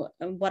know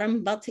what I'm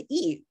about to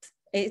eat.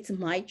 It's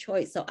my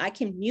choice. So I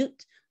can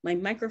mute my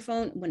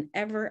microphone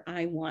whenever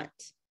I want.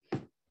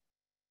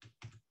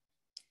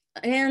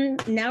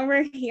 And now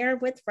we're here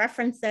with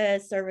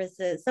references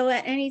services. So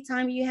at any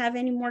time you have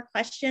any more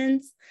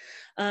questions,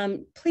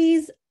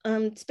 please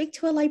speak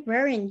to a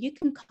librarian. You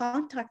can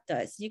contact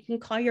us. You can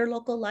call your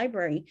local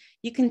library.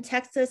 You can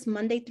text us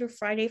Monday through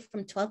Friday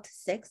from 12 to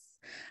 6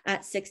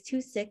 at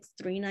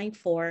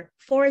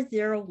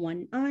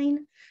 626-394-4019.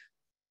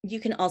 You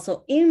can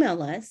also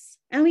email us.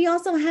 And we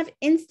also have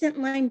Instant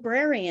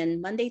Librarian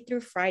Monday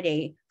through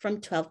Friday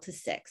from 12 to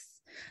 6.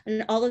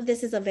 And all of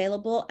this is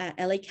available at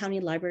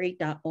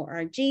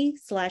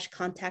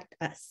lacountylibrary.org/contact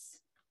us.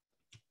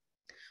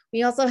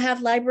 We also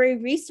have library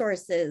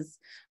resources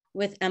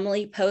with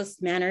Emily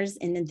Post, Manners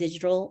in the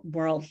Digital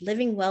World,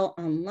 Living Well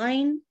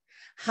Online,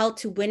 How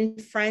to Win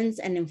Friends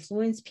and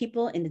Influence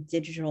People in the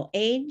Digital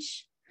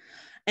Age.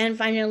 And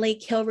finally,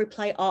 Kill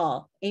Reply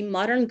All, a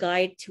modern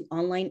guide to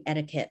online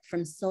etiquette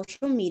from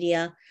social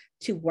media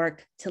to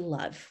work to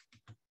love.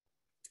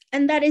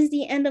 And that is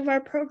the end of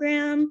our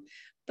program.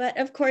 But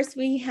of course,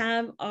 we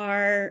have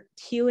our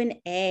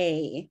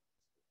Q&A.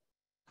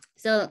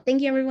 So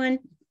thank you, everyone.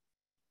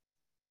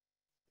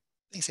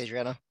 Thanks,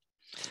 Adriana.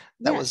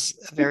 That was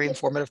a very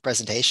informative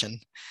presentation.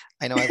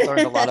 I know I've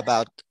learned a lot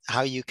about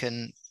how you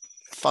can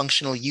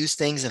functionally use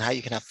things and how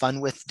you can have fun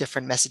with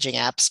different messaging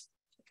apps.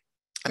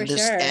 For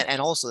sure.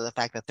 And also the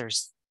fact that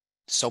there's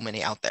so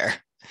many out there.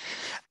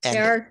 And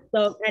there are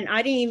so, and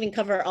I didn't even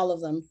cover all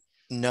of them.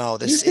 No,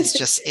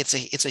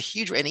 it's a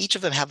huge, and each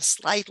of them have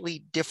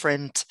slightly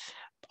different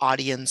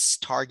audience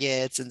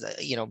targets and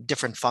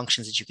different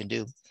functions that you can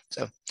do.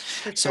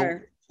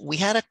 So we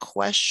had a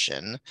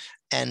question,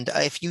 and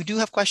if you do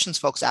have questions,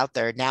 folks out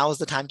there, now is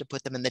the time to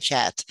put them in the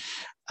chat.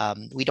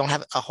 We don't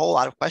have a whole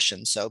lot of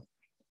questions, so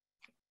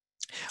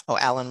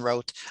Alan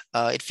wrote,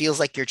 it feels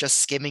like you're just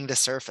skimming the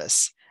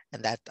surface,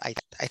 and that I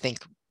think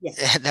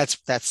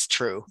that's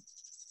true.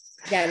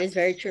 Yeah, it is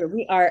very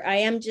true. I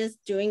am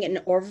just doing an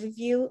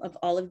overview of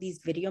all of these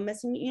video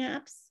messaging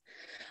apps.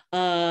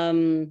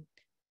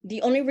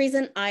 The only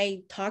reason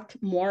I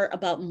talked more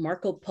about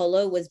Marco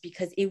Polo was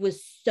because it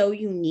was so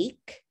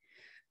unique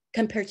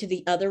compared to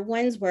the other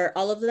ones, where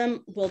all of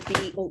them will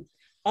be,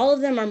 All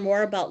of them are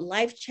more about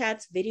live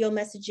chats, video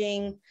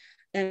messaging.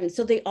 And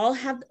so they all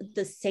have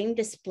the same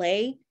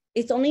display.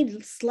 It's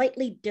only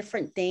slightly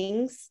different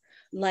things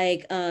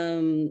like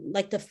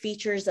the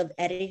features of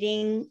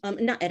editing,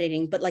 not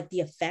editing, but like the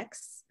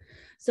effects.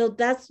 So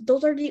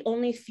those are the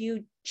only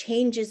few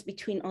changes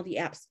between all the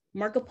apps.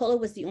 Marco Polo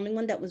was the only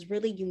one that was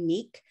really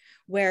unique,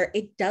 where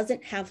it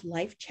doesn't have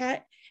live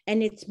chat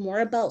and it's more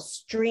about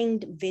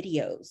stringed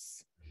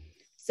videos.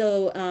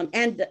 So,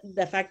 and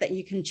the fact that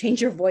you can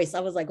change your voice, I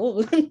was like,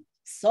 oh,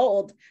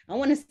 sold. I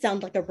want to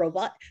sound like a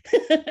robot.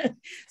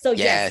 So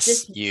yes,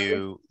 Yes,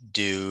 you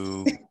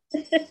do.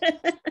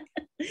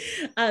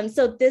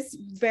 So this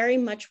very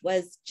much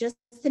was just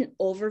an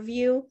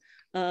overview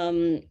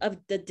of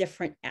the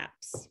different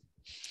apps.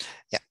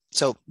 Yeah.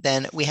 So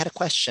then we had a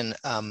question.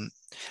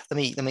 Let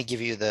me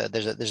give you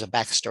there's a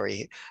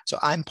backstory. So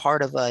I'm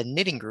part of a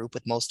knitting group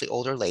with mostly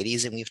older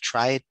ladies, and we've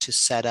tried to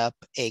set up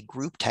a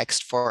group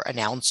text for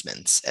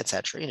announcements,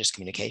 etc., and just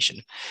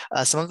communication.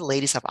 Some of the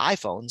ladies have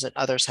iPhones and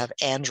others have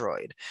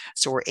Android,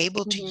 so we're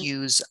able to Mm-hmm.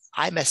 use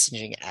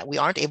iMessaging. We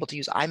aren't able to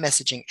use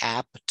iMessaging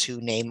app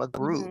to name a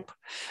Mm-hmm. group.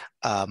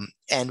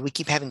 And we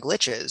keep having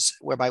glitches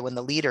whereby when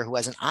the leader who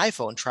has an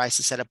iPhone tries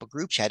to set up a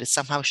group chat, it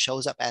somehow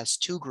shows up as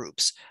two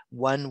groups,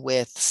 one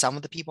with some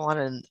of the people on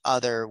it and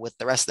other with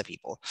the rest of the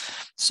people.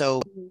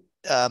 So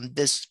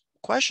this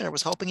questioner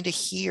was hoping to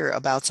hear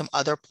about some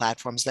other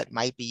platforms that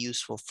might be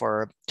useful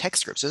for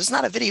text groups. So this is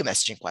not a video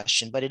messaging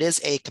question, but it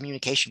is a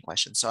communication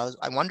question. So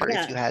I wonder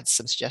if you Yeah, had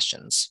some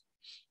suggestions.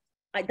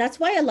 that's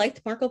why I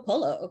liked Marco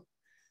Polo.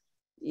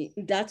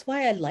 That's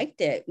why I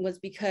liked it, was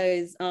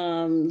because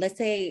let's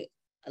say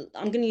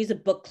I'm going to use a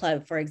book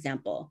club, for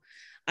example.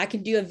 I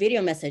can do a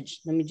video message.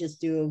 Let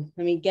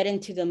me get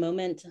into the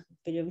moment.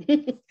 Video.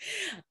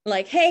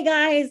 Like, hey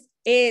guys,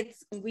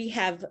 we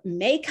have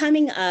May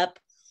coming up.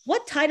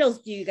 What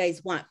titles do you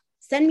guys want?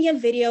 Send me a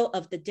video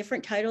of the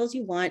different titles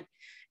you want,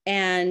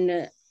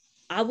 and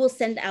I will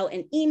send out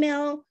an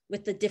email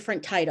with the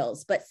different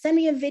titles, but send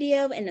me a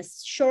video and a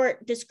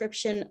short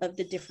description of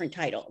the different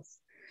titles.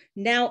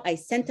 Now I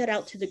sent it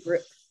out to the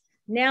group.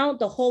 Now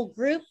the whole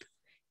group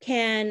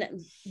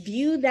can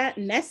view that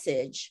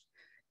message,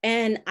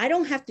 and I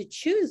don't have to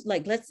choose.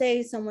 Like, let's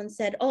say someone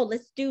said, oh,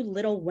 let's do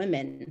Little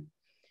Women.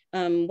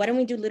 Why don't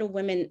we do Little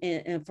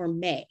Women for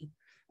May?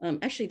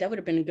 Actually, that would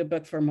have been a good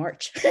book for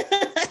March. Do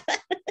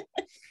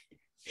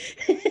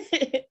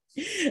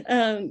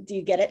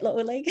you get it,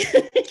 Lower Lake?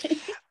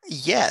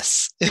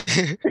 Yes.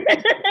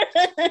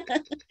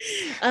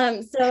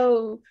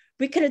 So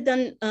we could have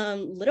done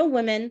Little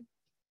Women.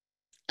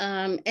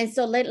 And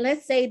so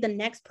let's say the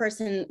next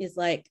person is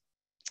like,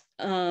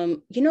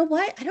 you know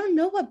what? I don't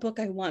know what book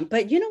I want,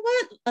 but you know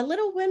what? A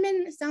Little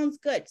Women sounds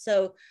good.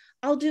 So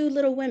I'll do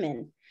Little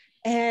Women.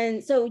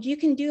 And so you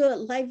can do a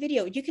live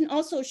video. You can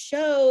also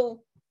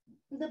show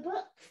the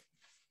book.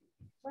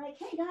 Like,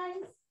 hey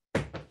guys,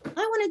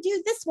 I want to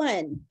do this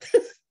one.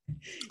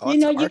 Oh,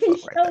 it's an You art can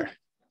book right show. there.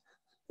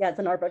 Yeah, it's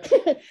an art book.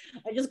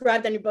 I just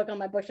grabbed a new book on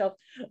my bookshelf.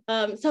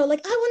 So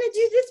like, I want to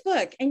do this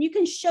book, and you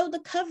can show the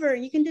cover,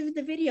 you can do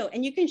the video,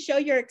 and you can show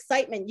your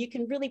excitement. You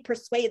can really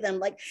persuade them,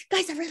 like,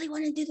 guys, I really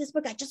want to do this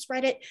book. I just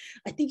read it.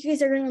 I think you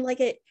guys are going to like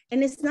it.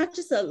 And it's not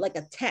just like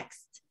a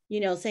text,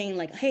 saying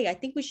like, hey, I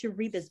think we should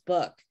read this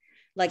book.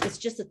 Like, it's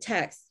just a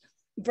text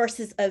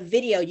versus a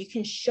video. You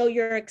can show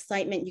your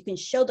excitement, you can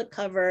show the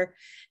cover,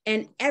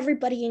 and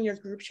everybody in your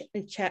group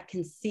chat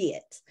can see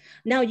it.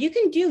 Now you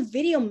can do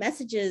video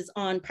messages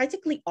on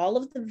practically all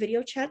of the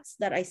video chats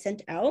that I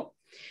sent out,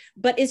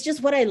 but it's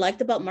just what I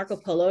liked about Marco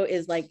Polo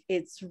is like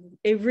it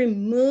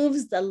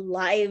removes the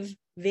live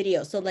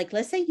video. So like,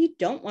 let's say you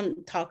don't want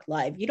to talk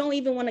live, you don't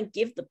even want to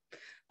give the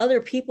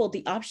other people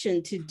the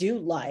option to do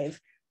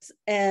live.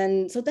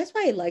 And so that's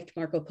why I liked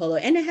Marco Polo,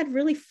 and it had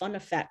really fun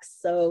effects.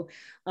 So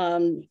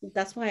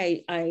that's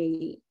why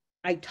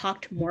I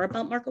talked more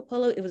about Marco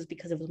Polo. It was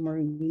because it was more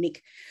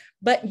unique.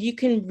 But you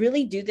can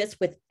really do this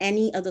with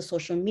any of the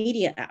social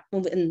media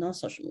apps. No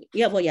social media.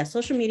 Yeah, well, yeah,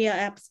 social media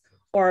apps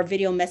or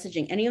video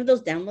messaging. Any of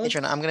those downloads.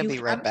 Adrian, I'm going to be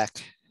right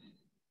back.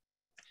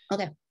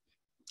 Okay.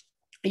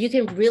 You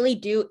can really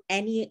do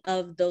any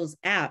of those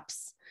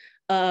apps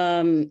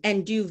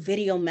and do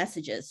video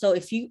messages. So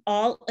if you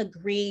all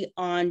agree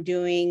on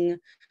doing,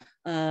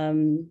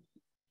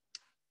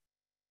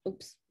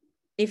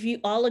 if you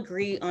all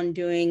agree on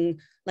doing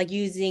like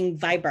using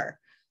Viber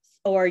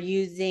or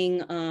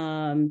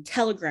using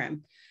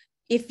Telegram,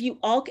 if you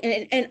all,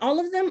 and all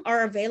of them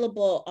are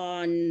available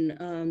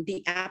on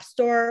the App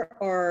Store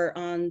or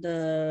on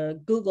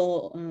the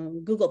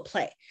Google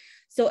Play.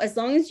 So as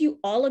long as you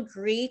all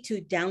agree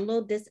to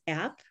download this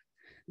app,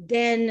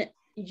 then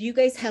you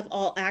guys have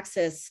all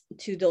access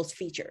to those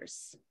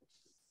features.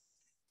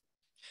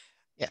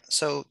 Yeah.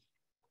 So,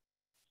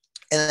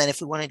 and then if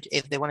they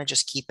want to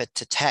just keep it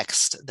to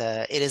text,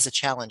 it is a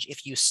challenge.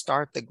 If you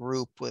start the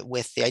group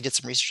I did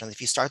some research on this.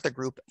 If you start the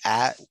group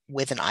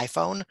with an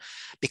iPhone,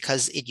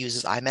 because it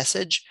uses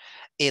iMessage,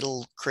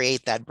 it'll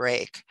create that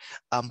break.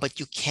 But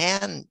you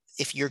can,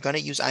 if you're going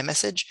to use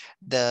iMessage,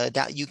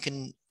 you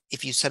can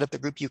if you set up the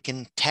group, you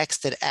can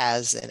text it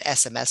as an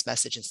SMS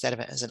message instead of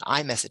as an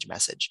iMessage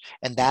message.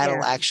 And that'll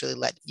Yeah. actually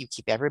let you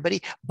keep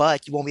everybody,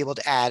 but you won't be able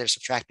to add or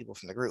subtract people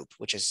from the group,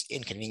 which is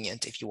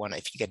inconvenient if you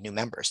get new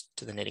members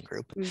to the knitting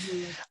group.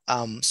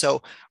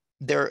 So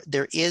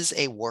there is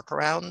a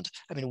workaround.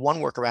 I mean, one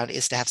workaround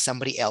is to have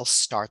somebody else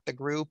start the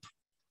group,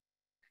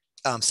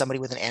 somebody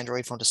with an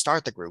Android phone to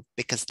start the group,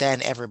 because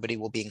then everybody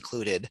will be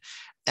included.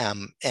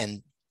 And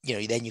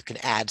then you can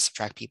add,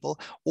 subtract people,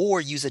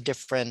 or use a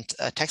different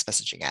text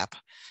messaging app.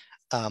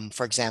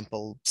 For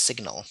example,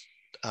 Signal,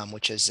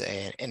 which is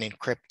an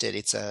encrypted,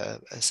 it's a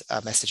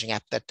messaging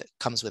app that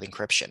comes with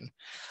encryption.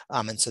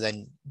 And so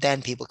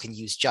then people can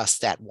use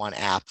just that one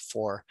app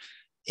for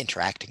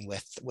interacting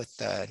with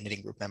the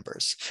knitting group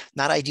members.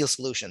 Not ideal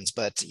solutions,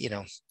 but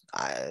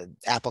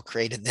Apple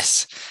created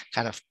this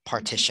kind of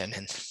partition,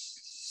 and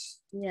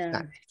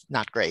Yeah.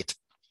 not great.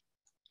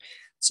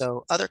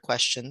 So other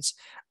questions,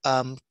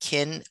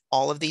 can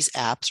all of these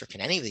apps, or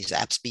can any of these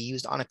apps be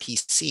used on a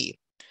PC?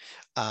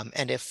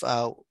 And if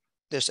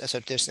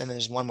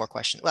there's one more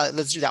question. Well,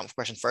 let's do that one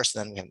question first,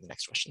 and then we have the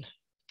next question.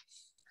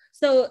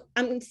 So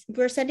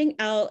we're sending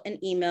out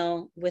an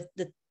email with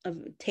the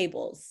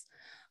tables.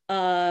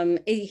 On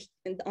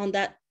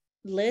that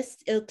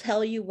list, it'll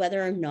tell you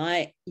whether or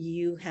not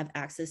you have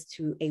access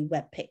to a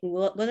web page,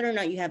 whether or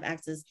not you have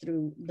access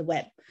through the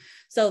web.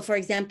 So for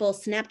example,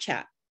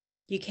 Snapchat,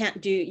 you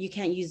can't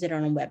use it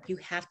on a web. You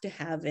have to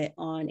have it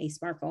on a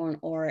smartphone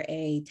or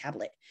a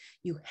tablet.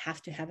 You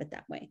have to have it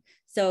that way.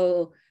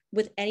 So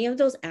with any of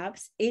those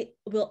apps, it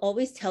will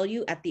always tell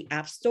you at the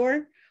App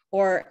Store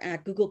or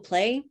at Google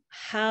Play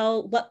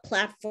what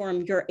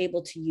platform you're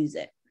able to use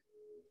it.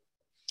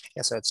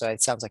 Yeah, so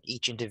it sounds like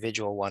each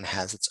individual one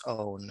has its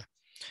own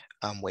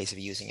ways of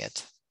using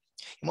it.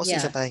 Mostly, I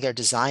think they're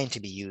designed to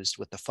be used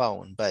with the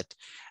phone, but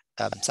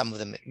some of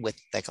them with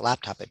like a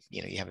laptop,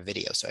 you have a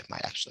video, so it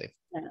might actually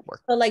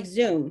work. So like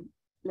Zoom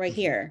right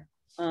here.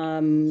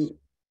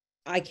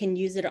 I can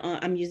use it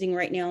I'm using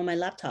right now on my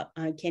laptop.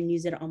 I can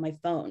use it on my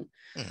phone.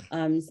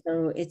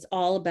 So it's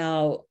all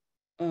about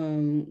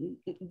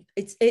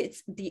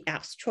it's the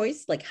app's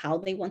choice, like how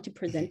they want to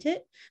present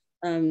it.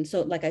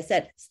 So like I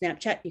said,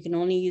 Snapchat, you can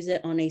only use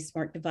it on a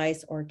smart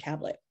device or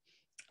tablet.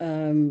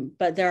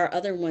 But there are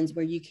other ones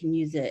where you can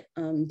use it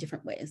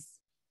different ways.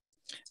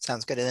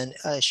 Sounds good. And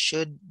then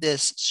should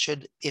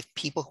if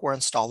people who are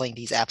installing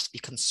these apps be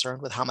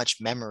concerned with how much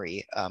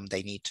memory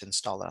they need to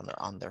install it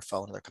on their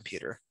phone or their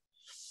computer?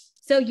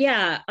 So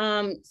yeah,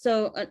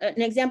 so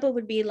an example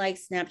would be like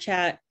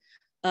Snapchat.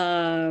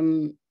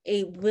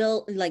 It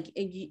will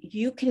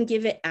you can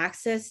give it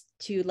access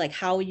to like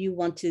how you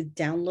want to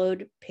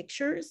download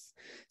pictures.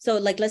 So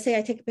like, let's say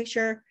I take a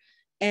picture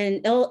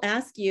and it'll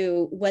ask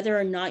you whether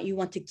or not you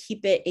want to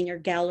keep it in your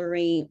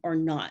gallery or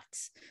not.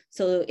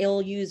 So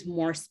it'll use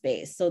more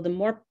space. So the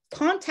more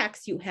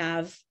contacts you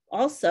have,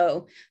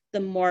 also,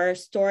 the more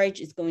storage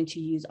is going to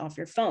use off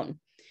your phone.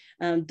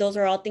 Those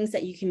are all things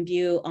that you can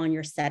view on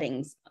your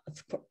settings.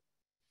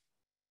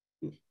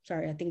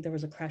 Sorry, I think there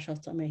was a crash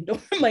outside my door.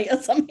 Yeah.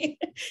 So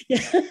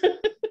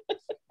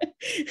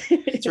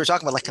we were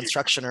talking about like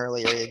construction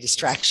earlier,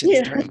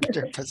 distractions during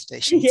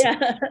presentations.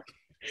 Yeah,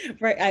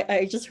 right.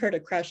 I just heard a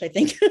crash, I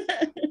think.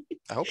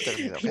 I hope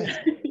they're okay.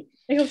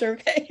 I hope they're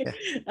okay.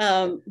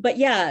 Yeah. But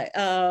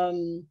yeah,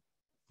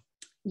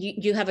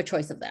 you have a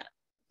choice of that.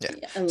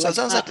 Yeah. So it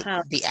sounds like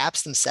the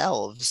apps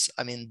themselves,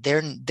 I mean,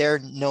 they're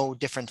no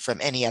different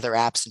from any other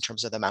apps in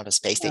terms of the amount of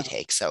space they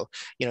take. So,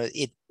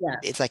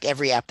 it's like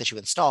every app that you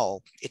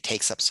install, it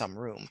takes up some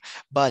room.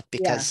 But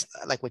because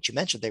like what you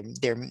mentioned,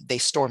 they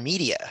store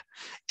media,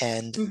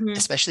 and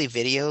especially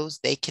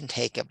videos, they can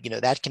take up,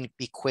 that can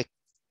be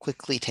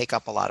quickly take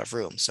up a lot of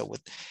room. So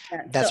with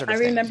that sort of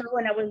thing. I remember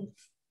when I was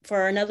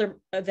for another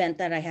event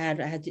that I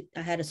had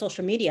a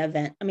social media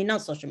event. I mean,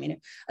 not social media,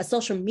 a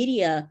social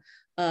media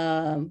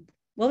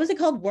what was it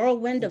called?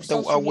 Whirlwind of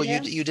social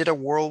media? You did a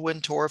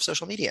whirlwind tour of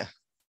social media.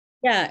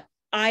 Yeah,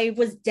 I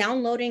was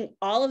downloading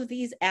all of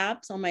these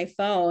apps on my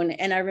phone.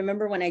 And I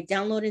remember when I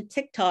downloaded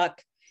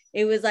TikTok,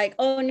 it was like,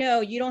 oh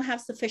no, you don't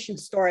have sufficient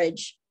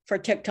storage for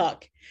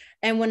TikTok.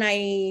 And when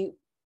I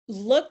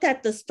looked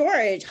at the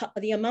storage,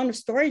 the amount of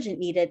storage it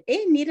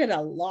needed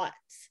a lot.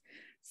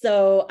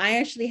 So I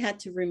actually had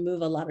to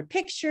remove a lot of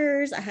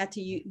pictures. I had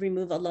to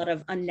remove a lot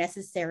of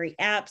unnecessary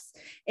apps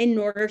in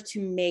order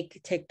to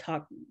make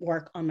TikTok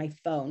work on my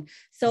phone.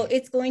 So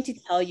it's going to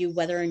tell you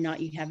whether or not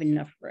you have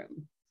enough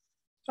room.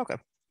 Okay.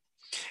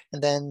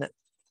 And then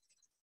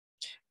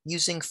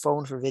using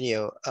phone for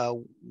video,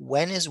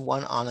 when is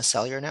one on a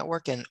cellular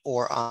network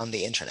or on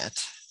the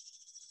internet?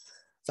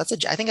 I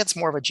think that's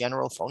more of a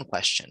general phone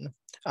question.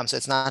 So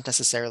it's not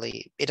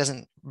necessarily, it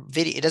doesn't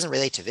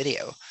relate to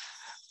video.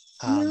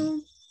 No.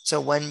 So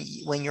when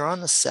you're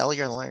on the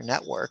cellular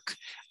network,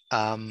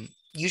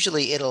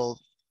 usually it'll,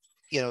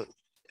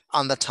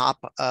 on the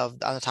top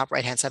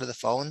right hand side of the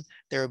phone,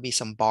 there will be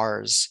some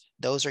bars.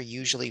 Those are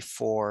usually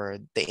for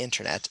the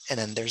internet, and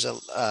then there's a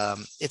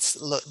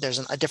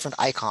different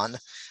icon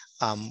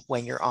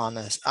when you're on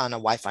a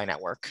Wi-Fi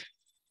network.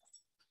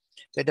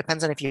 So it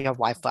depends on if you have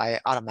Wi-Fi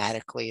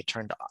automatically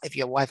turned, if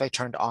you have Wi-Fi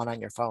turned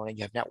on your phone and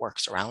you have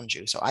networks around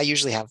you. So I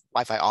usually have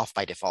Wi-Fi off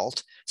by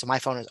default. So my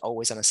phone is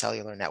always on a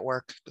cellular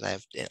network because I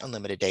have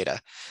unlimited data.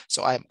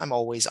 So I'm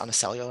always on a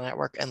cellular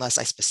network unless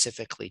I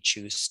specifically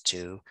choose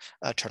to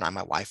turn on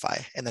my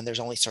Wi-Fi. And then there's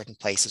only certain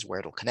places where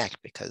it'll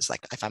connect because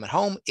like if I'm at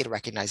home, it'll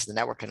recognize the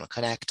network and it'll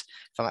connect.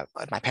 If I'm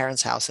at my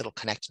parents' house, it'll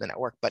connect to the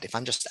network. But if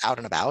I'm just out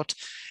and about,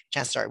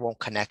 chances are it won't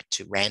connect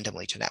to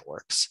randomly to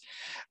networks.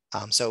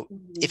 So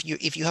Mhm.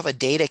 if you have a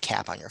data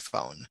cap on your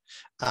phone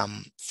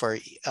for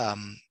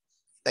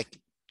like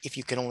if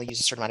you can only use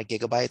a certain amount of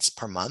gigabytes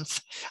per month,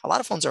 a lot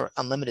of phones are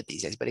unlimited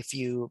these days. But if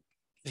you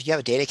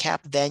have a data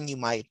cap, then you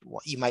might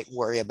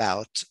worry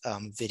about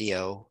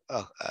video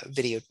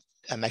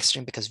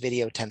messaging because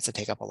video tends to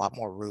take up a lot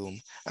more room.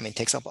 I mean,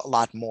 takes up a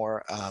lot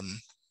more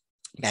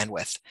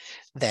bandwidth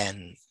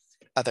than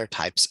other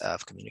types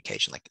of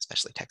communication, like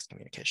especially text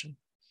communication.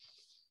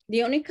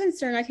 The only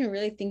concern I can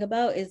really think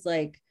about is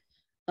like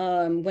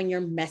when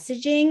you're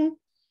messaging,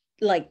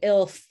 like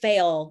it'll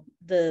fail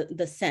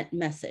the sent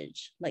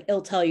message. Like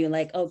it'll tell you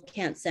like, oh,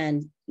 can't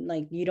send,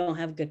 like you don't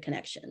have good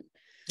connection.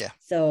 Yeah,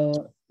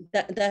 So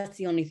that's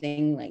the only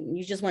thing. Like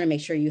you just want to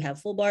make sure you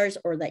have full bars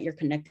or that you're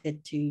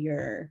connected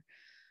to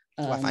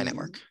Wi-Fi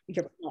network.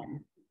 your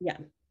plan. Yeah.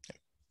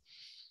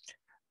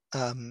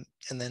 And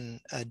then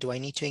do I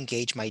need to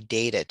engage my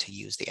data to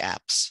use the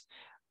apps?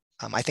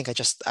 I think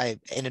I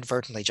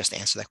inadvertently just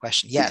answered that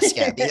question. Yes,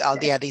 yeah,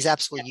 these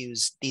apps will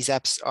use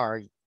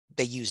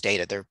they use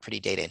data. They're pretty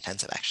data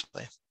intensive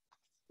actually.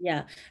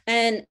 Yeah.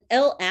 And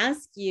it'll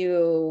ask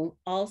you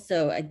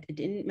also, I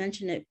didn't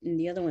mention it in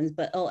the other ones,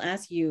 but it'll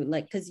ask you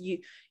like, because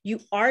you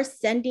are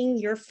sending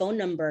your phone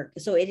number.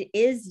 So it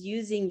is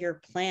using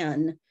your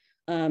plan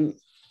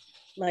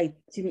like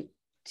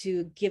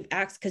to give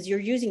access because you're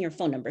using your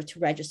phone number to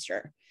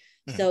register.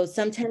 Mhm. So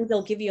sometimes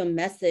they'll give you a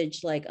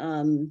message like,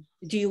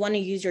 do you want to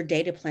use your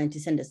data plan to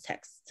send us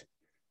text?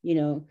 You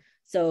know,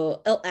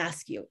 so it'll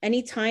ask you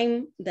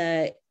anytime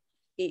that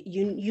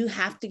you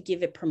have to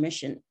give it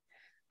permission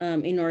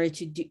in order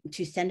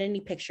to send any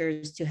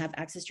pictures, to have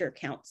access to your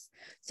accounts.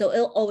 So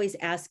it'll always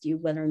ask you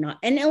whether or not,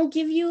 and it'll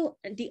give you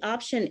the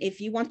option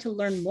if you want to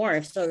learn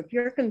more. So if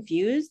you're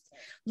confused,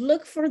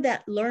 look for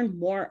that learn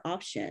more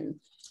option.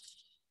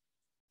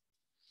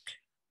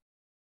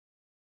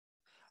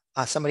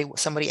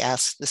 Somebody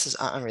asks, this is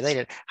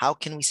unrelated. How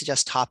can we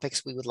suggest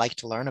topics we would like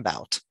to learn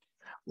about?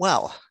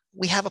 Well,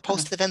 we have a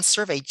post-event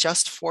survey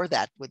just for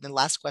that. With the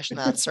last question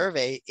on that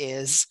survey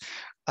is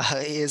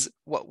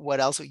what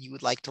else you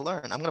would like to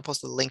learn. I'm going to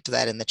post a link to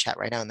that in the chat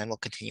right now, and then we'll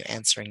continue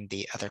answering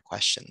the other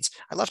questions.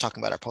 I love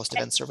talking about our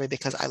post-event survey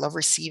because I love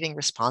receiving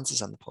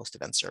responses on the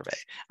post-event survey.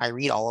 I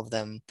read all of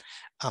them.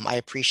 I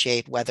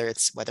appreciate whether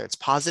it's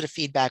positive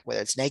feedback,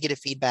 whether it's negative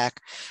feedback.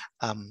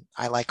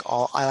 I like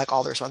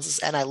all the responses,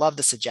 and I love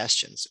the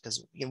suggestions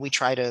because we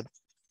try to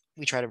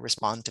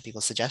respond to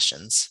people's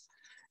suggestions.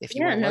 If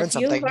you Yeah, want to and a learn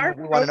few of something, our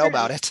we want to know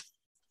about programs, it.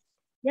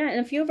 yeah, and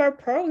a few of our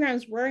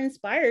programs were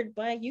inspired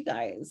by you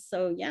guys.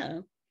 So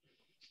yeah.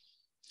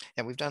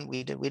 And we've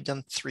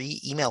done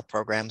 3 email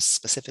programs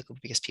specifically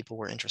because people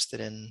were interested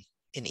in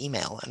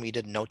email, and we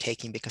did note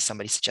taking because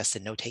somebody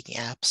suggested note taking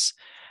apps.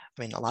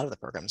 I mean, a lot of the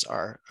programs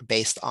are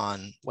based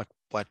on what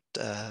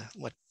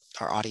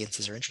our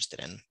audiences are interested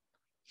in.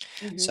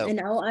 Mm-hmm. So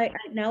And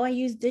now I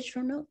use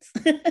digital notes.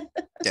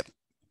 yep.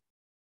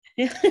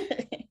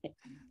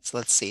 So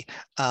let's see.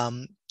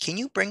 Can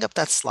you bring up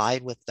that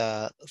slide with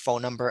the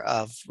phone number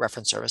of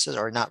reference services,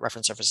 or not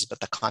reference services, but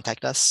the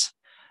contact us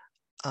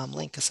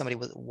link? Because somebody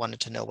wanted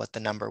to know what the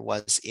number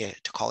was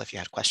to call if you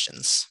had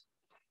questions.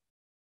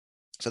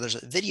 So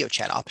there's a video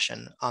chat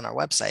option on our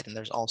website, and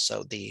there's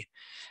also the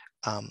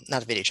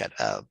not a video chat,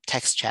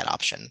 text chat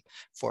option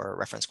for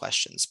reference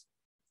questions.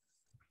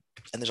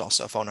 And there's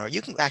also a phone number.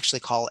 You can actually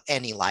call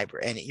any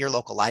library, your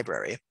local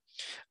library.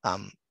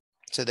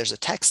 So there's a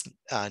text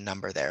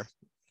number there.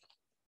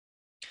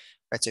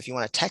 Right, so if you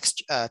want to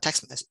text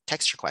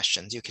your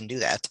questions, you can do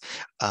that.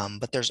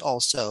 But there's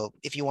also,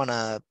 if you want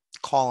to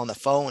call on the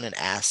phone and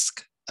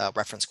ask a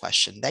reference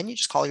question, then you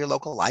just call your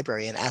local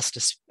library and ask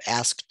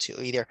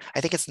to either,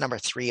 I think it's number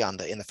 3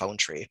 in the phone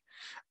tree,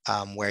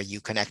 where you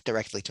connect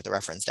directly to the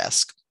reference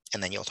desk,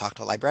 and then you'll talk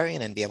to a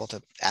librarian and be able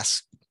to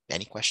ask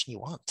any question you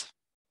want.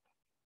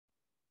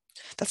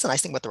 That's the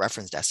nice thing about the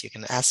reference desk. You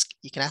can ask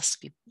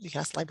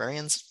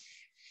librarians,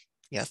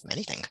 you can ask them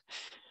anything. I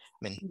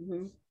mean,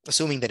 Mm-hmm.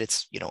 assuming that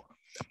it's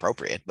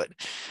appropriate, but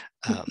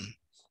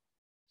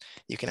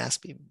you can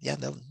ask me. Yeah,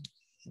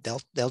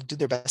 they'll do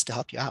their best to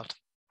help you out.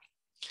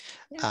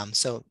 Yeah.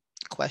 So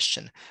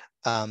question,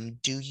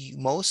 do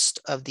most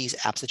of these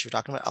apps that you're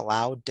talking about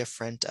allow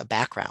different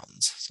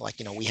backgrounds? So like,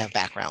 we have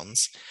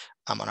backgrounds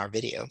on our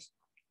video.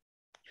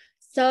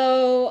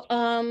 So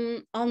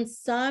on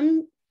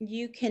some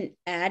you can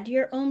add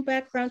your own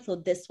background. So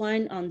this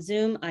one on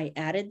Zoom, I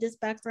added this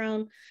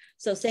background.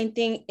 So same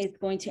thing, it's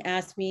going to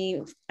ask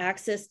me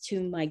access to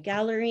my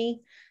gallery.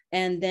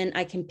 and then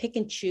I can pick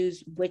and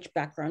choose which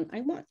background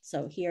I want.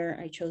 So here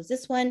I chose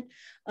this one.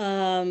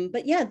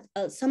 But yeah,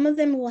 some of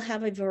them will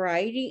have a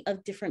variety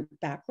of different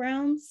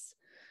backgrounds.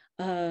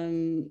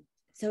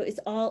 So it's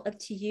all up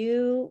to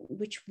you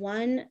which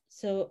one.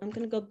 So I'm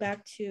going to go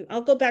back to,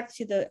 I'll go back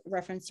to the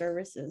reference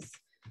services.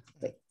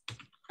 Wait,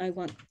 I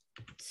want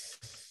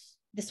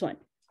this one.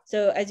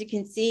 So as you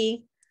can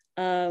see,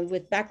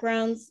 with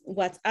backgrounds,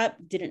 WhatsApp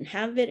didn't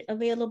have it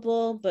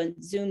available,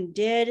 but Zoom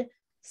did.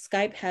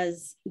 Skype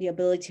has the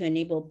ability to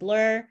enable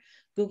blur.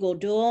 Google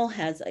Duo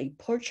has a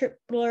portrait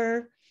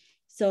blur.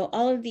 So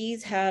all of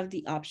these have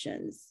the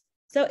options.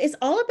 So it's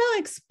all about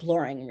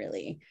exploring,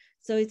 really.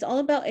 So it's all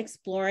about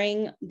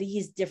exploring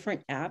these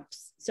different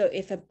apps. So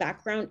if a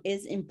background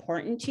is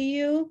important to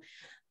you,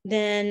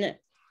 then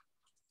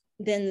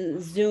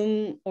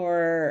Zoom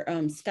or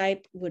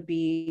Skype would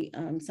be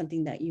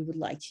something that you would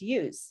like to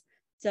use.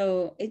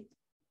 So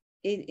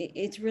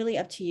it's really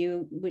up to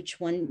you which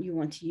one you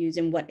want to use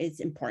and what is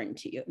important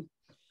to you.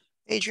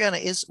 Adriana,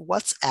 is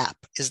WhatsApp,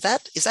 is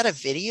that a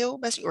video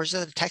message or is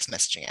it a text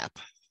messaging app?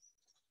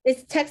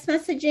 It's text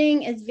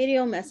messaging, it's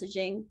video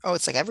messaging. Oh,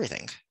 it's like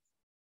everything.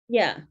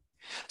 Yeah.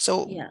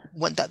 So Yeah.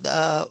 when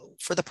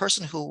for the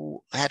person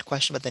who had a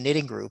question about the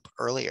knitting group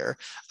earlier,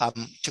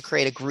 to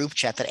create a group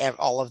chat that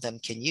all of them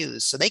can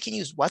use, so they can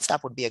use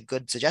WhatsApp would be a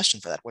good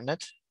suggestion for that, wouldn't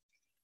it?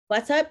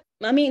 WhatsApp,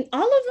 I mean,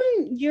 all of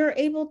them you're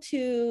able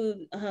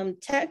to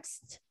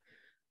text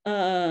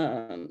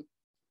and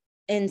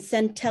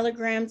send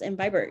telegrams and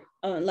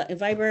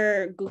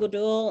Viber, Google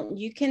Duo.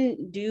 You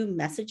can do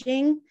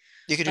messaging.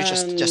 You could do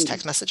just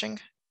text messaging.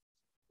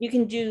 You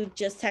can do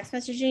just text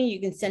messaging. You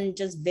can send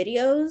just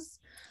videos.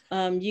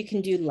 You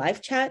can do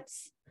live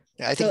chats.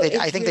 Yeah, I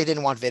think they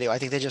didn't want video. I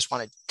think they just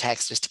wanted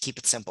text just to keep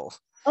it simple.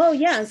 Oh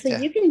yeah, so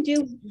you can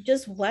do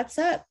just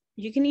WhatsApp.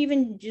 You can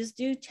even just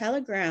do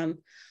Telegram.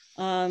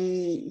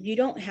 You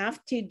don't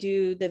have to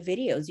do the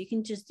videos. You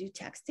can just do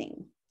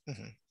texting.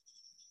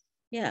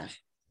 Yeah.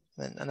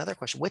 And another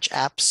question, which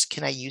apps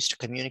can I use to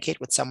communicate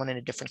with someone in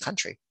a different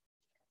country?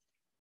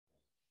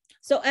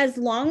 So as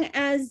long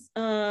as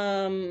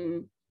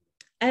that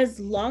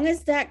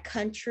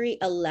country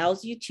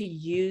allows you to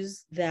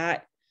use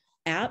that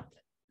app,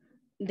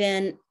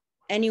 then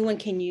anyone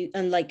can use,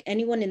 and like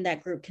anyone in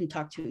that group can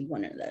talk to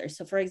one another.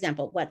 So for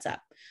example, WhatsApp,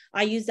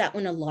 I use that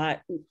one a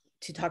lot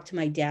to talk to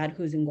my dad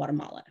who's in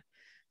Guatemala.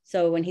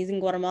 So when he's in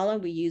Guatemala,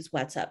 we use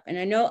WhatsApp. And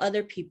I know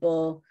other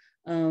people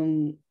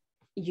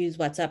use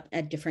WhatsApp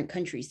at different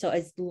countries. So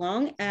as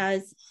long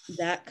as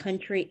that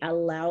country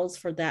allows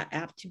for that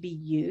app to be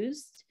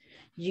used,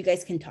 you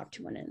guys can talk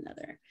to one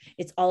another.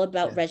 It's all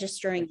about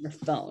registering your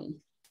phone.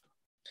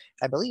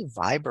 I believe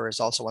Viber is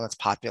also one that's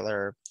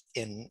popular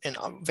in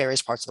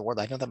various parts of the world.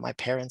 I know that my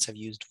parents have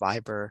used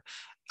Viber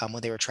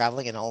when they were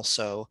traveling, and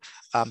also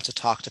to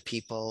talk to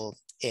people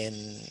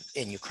in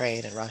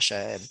Ukraine and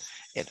Russia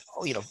and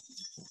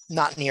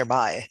not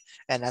nearby.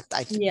 And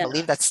I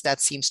believe that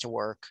seems to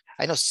work.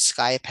 I know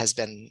Skype has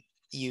been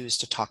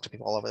used to talk to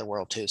people all over the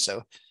world too.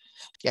 So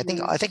yeah,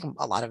 I think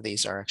a lot of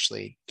these are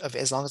actually,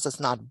 as long as it's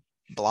not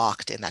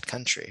blocked in that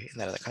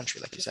other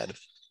country, like you said.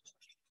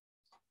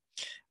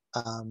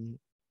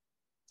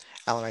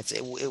 Alan writes,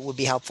 it would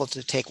be helpful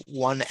to take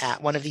one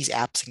of these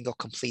apps and go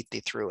completely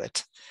through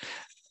it.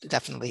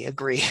 Definitely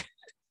agree.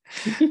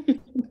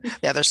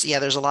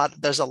 There's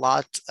a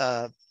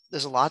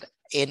lot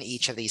in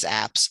each of these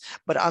apps,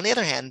 but on the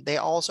other hand, they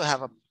also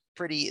have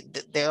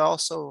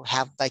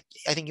like,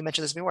 I think you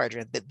mentioned this before,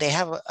 Adrian, they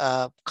have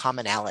a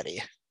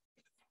commonality.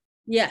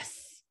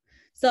 Yes.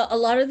 So a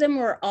lot of them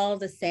were all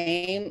the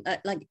same.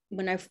 Like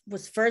when I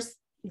was first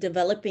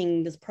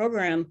developing this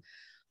program,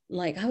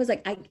 like I was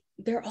like,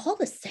 they're all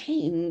the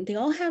same. They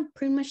all have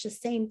pretty much the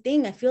same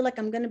thing. I feel like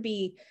I'm going to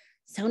be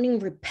sounding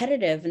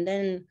repetitive. And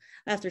then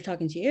after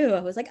talking to you,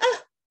 I was like,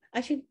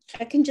 I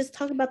can just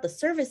talk about the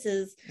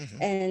services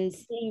and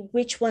see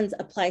which ones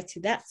apply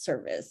to that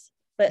service.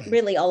 But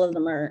really all of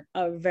them are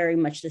very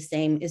much the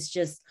same. It's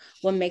just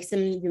what makes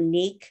them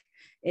unique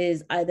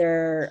is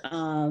either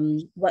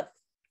what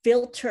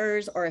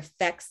filters or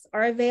effects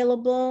are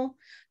available,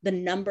 the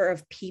number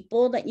of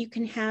people that you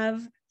can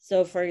have.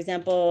 So for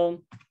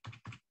example,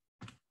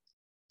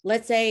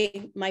 let's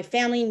say my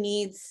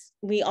family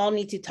we all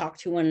need to talk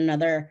to one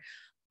another.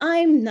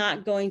 I'm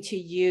not going to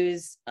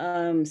use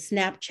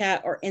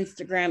Snapchat or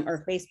Instagram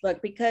or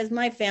Facebook because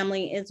my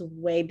family is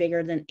way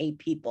bigger than 8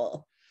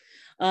 people.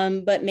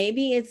 But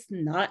maybe it's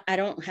not, I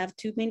don't have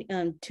too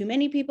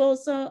many people,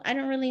 so I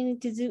don't really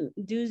need to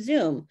do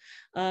Zoom.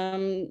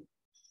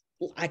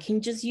 I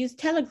can just use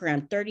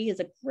Telegram. 30 is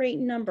a great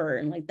number.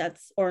 And like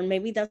or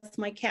maybe that's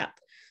my cap.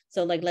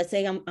 So like, let's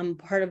say I'm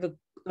part of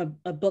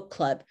a book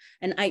club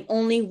and I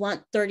only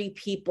want 30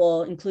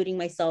 people, including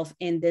myself,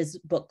 in this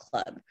book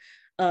club.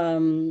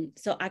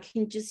 So I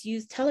can just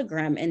use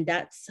Telegram, and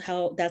that's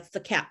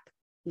the cap.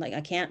 Like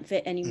I can't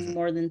fit any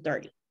more than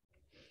 30.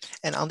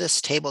 And on this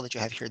table that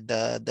you have here,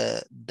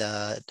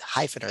 the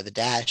hyphen or the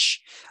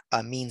dash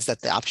means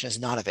that the option is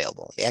not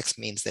available. The X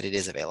means that it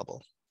is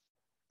available,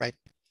 right?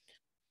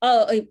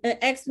 Oh,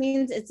 X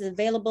means it's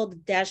available. The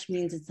dash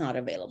means it's not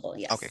available.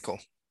 Yes. Okay, cool.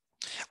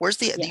 Where's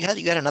the, Yeah.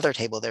 you had another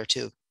table there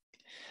too.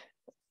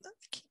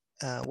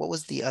 What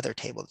was the other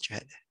table that you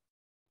had?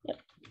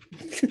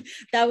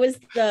 That was Was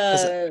it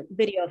the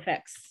video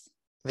effects.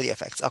 video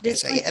effects? Okay,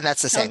 This so one and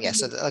that's the same. tells Yeah,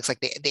 so you, it looks like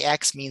the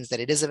X means that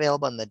it is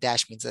available and the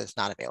dash means that it's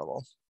not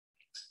available.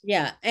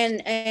 yeah,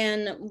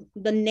 and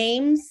the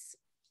names,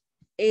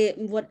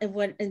 what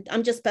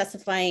I'm just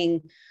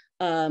specifying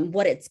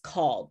what it's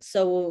called.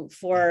 So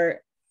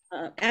for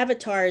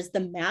avatars, the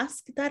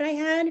mask that I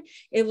had,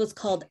 it was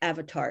called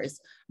avatars,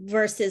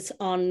 versus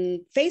on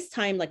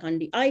FaceTime, like on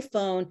the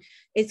iPhone,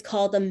 it's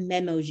called a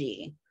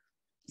memoji.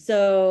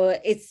 So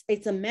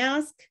it's a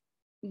mask,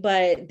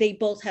 but they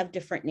both have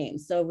different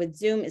names. So with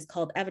Zoom, it's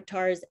called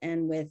avatars,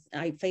 and with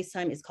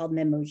FaceTime, it's called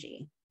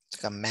memoji.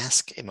 It's like a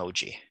mask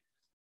emoji,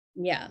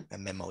 Yeah. a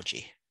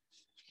memoji.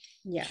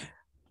 Yeah.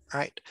 All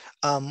right.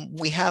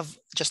 We have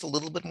just a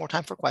little bit more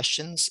time for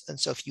questions. And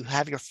so if you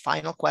have your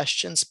final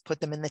questions, put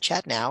them in the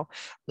chat now.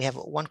 We have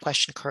one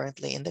question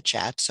currently in the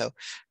chat. So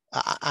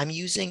I'm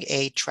using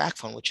a track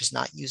phone, which is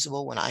not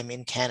usable when I'm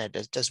in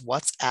Canada. Does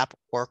WhatsApp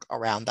work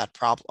around that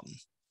problem?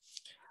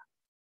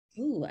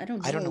 Ooh, I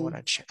don't I don't know know.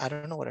 what I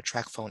don't know what a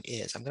track phone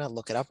is. I'm going to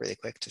look it up really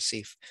quick to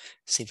see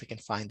if we can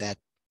find that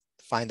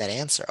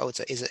answer. Oh, it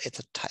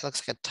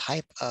looks like a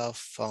type of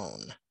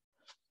phone.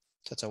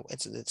 So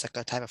it's like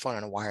a type of phone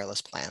on a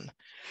wireless plan.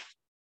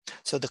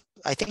 So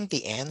I think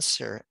the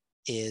answer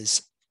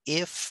is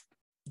if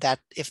that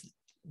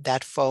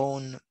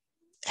phone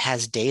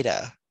has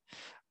data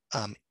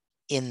um,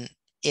 in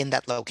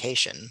that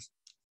location,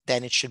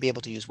 then it should be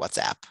able to use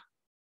WhatsApp,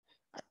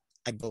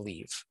 I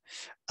believe.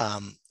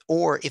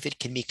 Or if it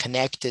can be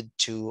connected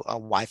to a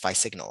Wi-Fi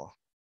signal.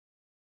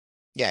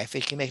 Yeah, if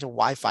it can make it a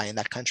Wi-Fi in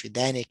that country,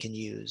 then it can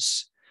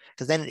use,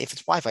 because then if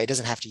it's Wi-Fi, it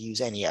doesn't have to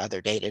use any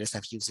other data. It doesn't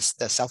have to use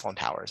the cell phone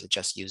towers. It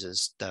just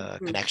uses the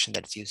Mhm. connection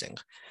that it's using.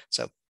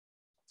 So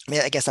I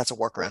mean, I guess that's a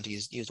workaround to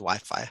use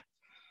Wi-Fi.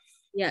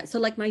 Yeah. So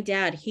like my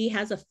dad, he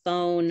has a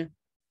phone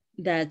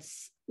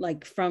that's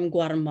like from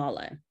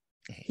Guatemala.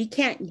 He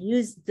can't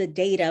use the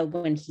data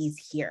when he's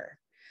here.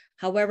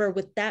 However,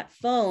 with that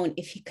phone,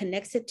 if he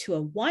connects it to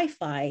a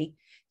Wi-Fi,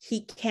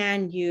 he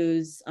can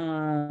use like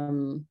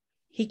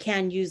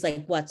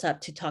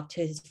WhatsApp to talk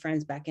to his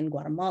friends back in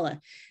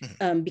Guatemala,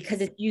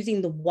 because it's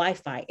using the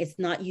Wi-Fi. It's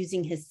not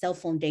using his cell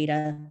phone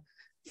data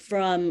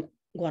from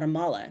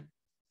Guatemala.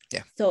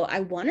 Yeah. So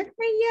I want to say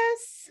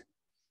yes.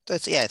 So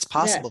it's That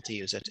possible to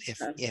use it if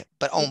yeah, it's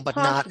but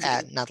not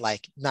possible.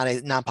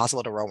 not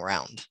possible to roam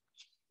around.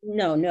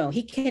 No,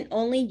 he can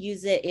only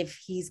use it if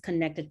he's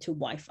connected to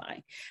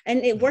Wi-Fi.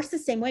 And it works the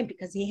same way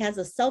because he has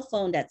a cell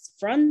phone that's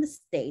from the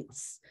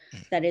States,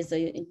 that is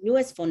a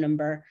US phone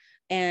number.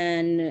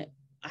 And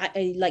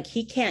like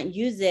he can't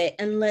use it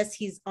unless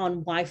he's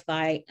on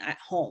Wi-Fi at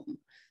home.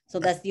 So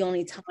that's the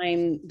only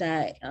time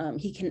that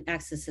he can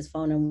access his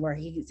phone and where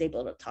he's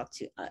able to talk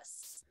to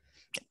us.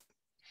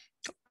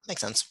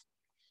 Makes sense.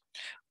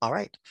 All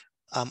right.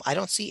 I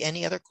don't see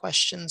any other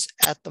questions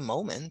at the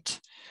moment.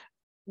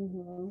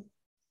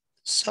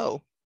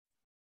 So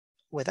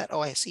with that,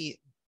 oh, I see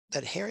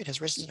that Harriet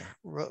has risen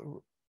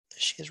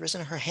she has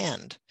risen her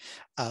hand.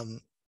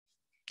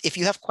 If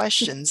you have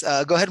questions,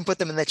 go ahead and put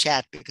them in the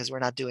chat because we're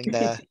not doing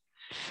the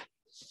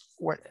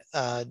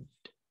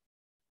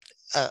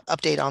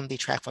update on the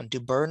track phone. Do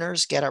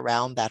burners get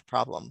around that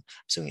problem?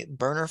 So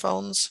burner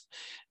phones,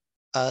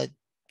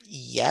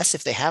 yes,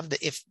 if they have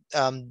if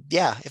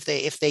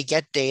they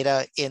get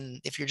data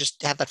if you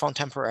just have that phone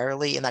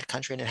temporarily in that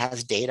country and it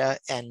has data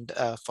and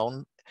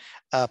phone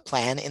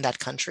plan in that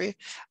country,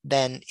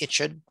 then it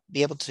should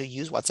be able to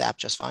use WhatsApp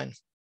just fine.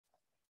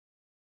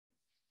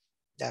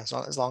 Yeah,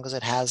 as long as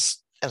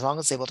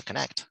it's able to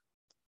connect.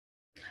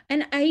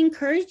 And I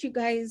encourage you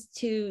guys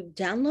to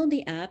download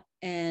the app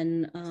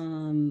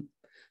and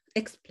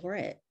explore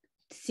it.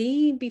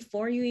 See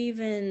before you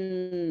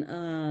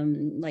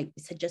even like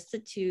suggest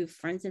it to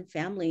friends and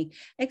family.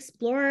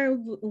 Explore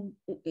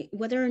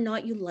whether or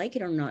not you like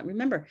it or not.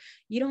 Remember,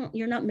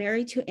 you're not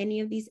married to any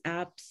of these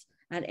apps.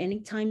 At any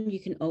time, you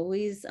can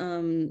always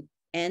end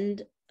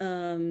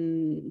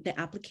the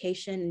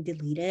application and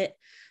delete it.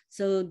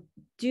 So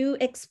do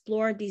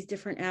explore these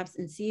different apps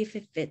and see if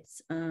it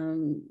fits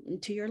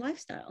to your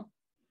lifestyle.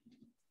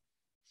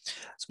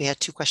 So we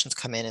had two questions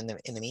come in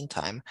the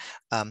meantime.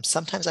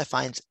 Sometimes I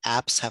find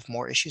apps have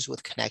more issues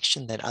with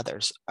connection than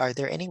others. Are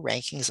there any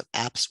rankings of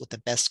apps with the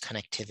best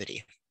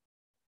connectivity?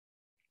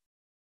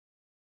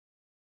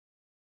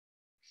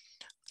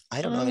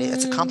 I don't know. I mean,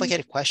 it's a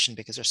complicated question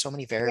because there's so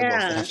many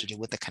variables that have to do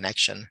with the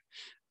connection.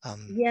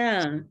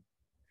 Yeah.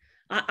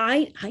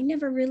 I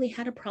never really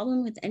had a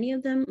problem with any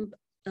of them.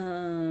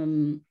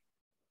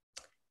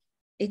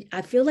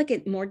 I feel like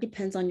it more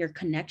depends on your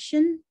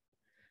connection.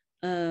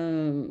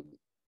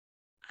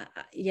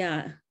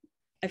 Yeah,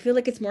 I feel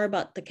like it's more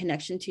about the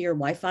connection to your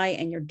Wi-Fi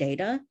and your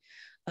data.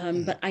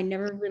 But I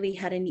never really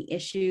had any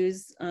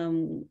issues.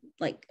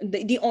 Like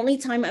the only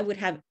time I would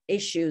have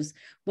issues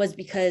was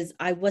because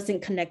I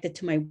wasn't connected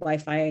to my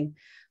Wi-Fi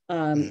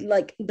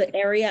Like the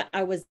area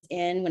I was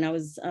in when I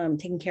was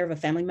taking care of a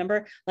family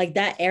member, like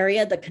that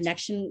area, the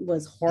connection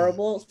was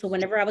horrible. So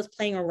whenever I was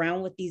playing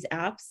around with these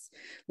apps,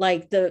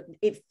 like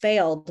it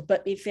failed,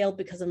 but it failed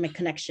because of my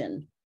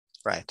connection.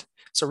 Right.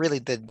 So really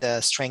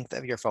the strength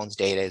of your phone's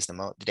data is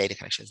the data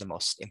connection is the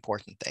most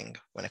important thing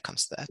when it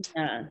comes to that.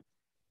 Yeah.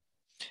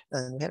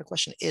 And we had a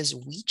question, is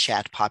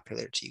WeChat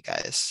popular to you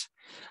guys?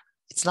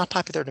 It's not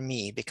popular to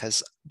me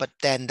but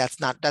then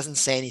doesn't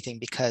say anything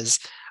because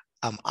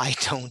I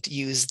don't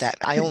use that.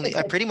 I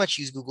pretty much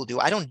use Google Duo.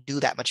 I don't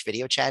do that much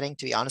video chatting,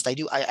 to be honest.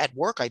 At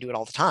work, I do it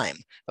all the time,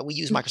 but we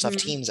use Microsoft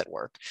Mhm. Teams at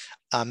work.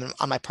 On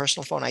my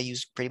personal phone, I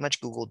use pretty much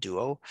Google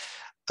Duo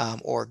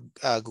or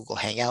Google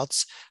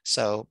Hangouts.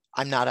 So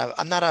I'm not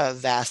a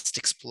vast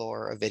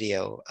explorer of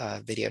video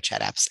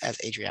chat apps as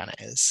Adriana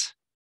is.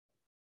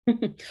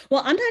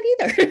 Well, I'm not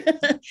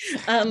either.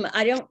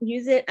 I don't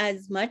use it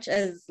as much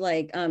as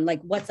like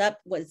WhatsApp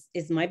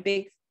is my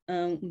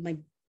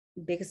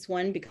biggest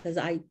one because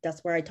that's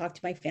where I talk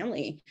to my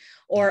family,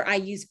 or I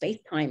use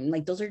FaceTime.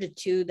 Like those are the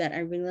two that I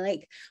really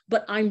like.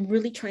 But I'm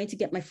really trying to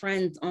get my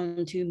friends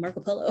onto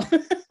Marco Polo.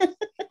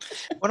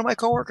 One of my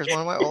coworkers,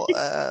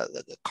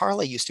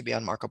 Carla used to be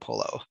on Marco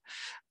Polo.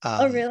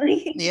 Oh, Um,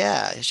 really?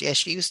 yeah,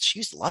 she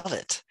used to love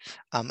it.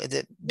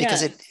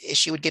 Because Yeah,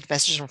 she would get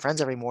messages from friends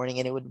every morning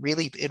and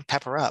it'd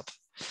pep her up,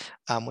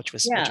 which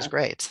was yeah.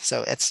 great.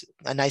 So it's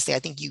a nice thing. I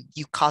think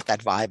you caught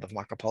that vibe of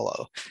Marco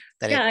Polo.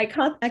 That it Yeah, I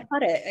caught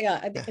it.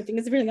 Yeah, yeah, I think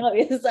it's really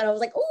obvious. And I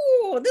was like,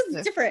 oh, this is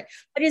yeah, different.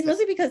 But it's yeah.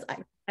 mostly because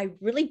I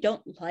really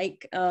don't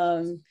like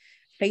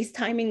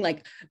FaceTiming.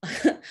 Like,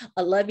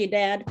 I love you,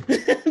 Dad.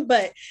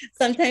 But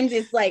sometimes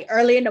it's like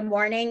early in the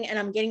morning and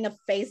I'm getting a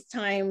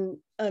FaceTime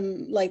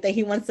like that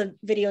he wants a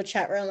video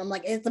chat room. I'm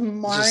like, it's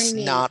Just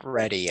morning. not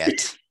ready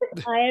yet.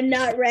 I am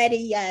not ready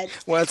yet.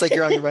 Well, it's like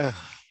you're on your bed.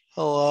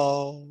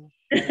 Hello.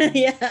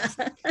 Yeah.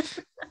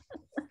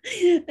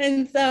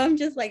 And so I'm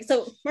just like,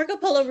 so Marco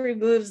Polo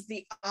removes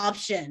the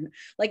option.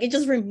 Like it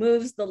just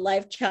removes the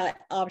live chat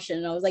option.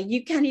 And I was like,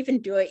 you can't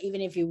even do it even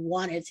if you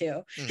wanted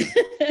to.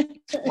 Mhm.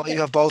 Well, you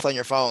have both on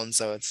your phone,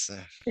 so it's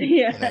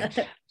you know Yeah.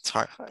 it's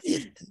hard.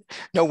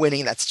 No winning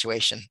in that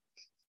situation.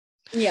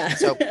 Yeah.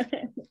 So,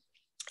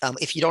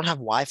 if you don't have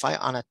Wi-Fi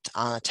on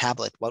a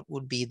tablet, what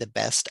would be the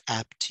best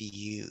app to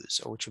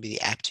use, or which would be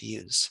the app to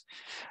use?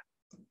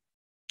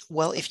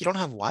 Well, if you don't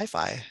have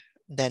Wi-Fi,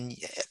 then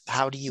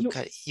how do you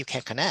you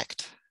can't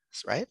connect,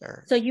 right?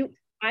 so you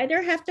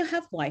either have to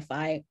have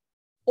Wi-Fi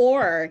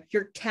or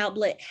your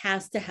tablet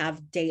has to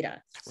have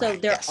data. So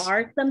Right, there yes.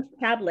 are some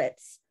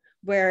tablets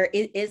where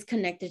it is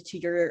connected to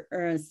your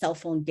cell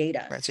phone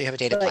data, Right, so you have a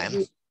data but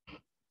plan.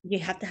 you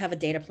have to have a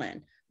data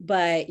plan,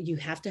 but you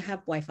have to have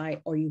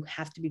Wi-Fi or you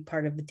have to be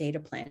part of the data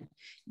plan.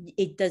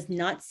 It does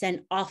not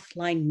send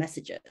offline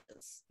messages.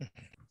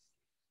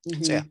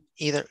 So yeah,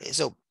 Mhm.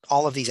 so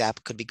all of these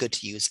apps could be good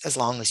to use as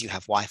long as you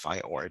have Wi-Fi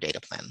or a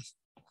data plan.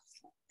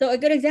 So a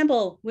good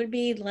example would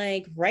be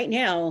like right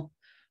now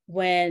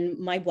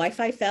when my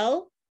Wi-Fi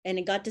fell and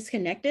it got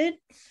disconnected,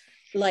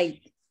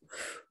 like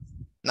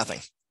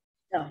Nothing.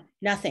 no,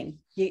 nothing.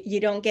 You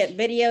don't get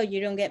video, you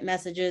don't get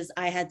messages.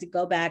 I had to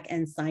go back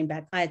and sign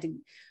back. I had to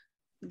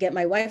get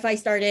my Wi-Fi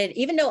started,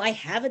 even though I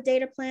have a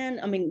data plan.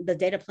 I mean, the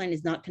data plan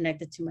is not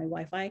connected to my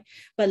Wi-Fi,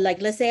 but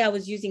like, let's say I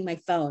was using my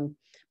phone,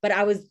 but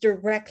I was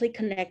directly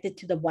connected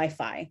to the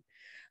Wi-Fi.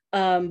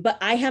 But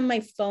I have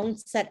my phone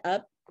set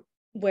up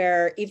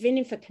where even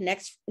if it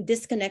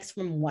disconnects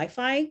from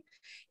Wi-Fi,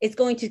 it's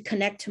going to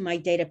connect to my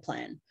data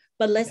plan.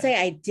 But let's Yeah.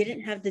 say I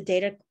didn't have the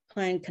data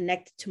plan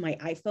connected to my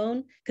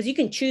iPhone, because you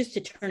can choose to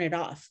turn it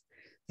off.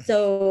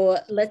 So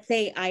let's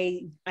say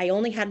I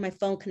only had my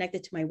phone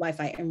connected to my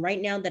Wi-Fi, and right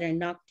now that I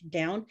knocked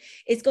down,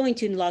 it's going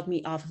to log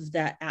me off of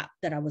that app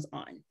that I was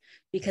on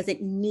because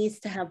it needs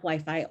to have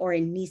Wi-Fi or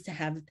it needs to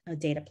have a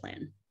data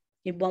plan.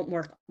 It won't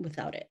work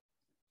without it.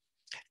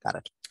 Got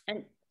it.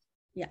 And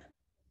yeah.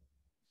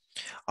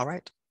 All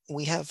right.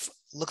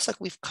 Looks like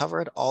we've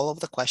covered all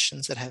of the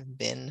questions that have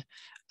been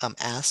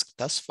asked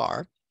thus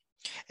far.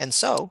 And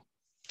so,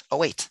 oh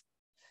wait,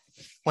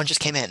 one just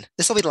came in.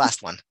 This will be the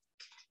last one.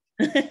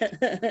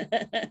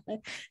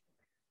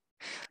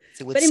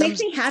 So with But it some, makes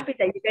me happy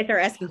that you guys are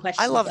asking I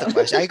questions love the though.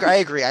 question. I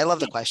agree. I love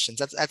the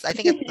questions. I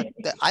think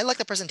I like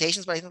the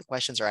presentations, but I think the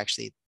questions are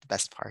actually the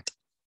best part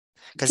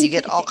because you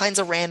get all kinds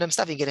of random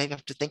stuff. You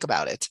have to think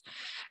about it,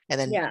 and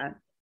then Yeah,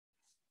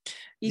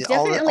 you definitely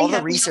all the have me on my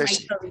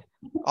research, toes.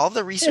 all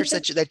the research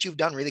that you've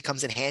done really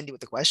comes in handy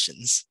with the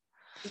questions.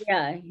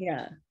 Yeah,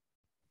 yeah.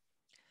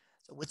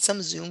 So with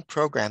some Zoom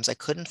programs, I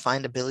couldn't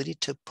find ability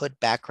to put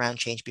background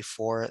change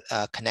before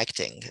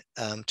connecting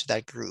to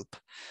that group.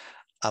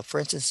 For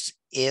instance,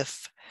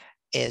 if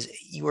is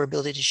your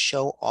ability to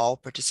show all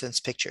participants'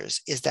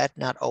 pictures, is that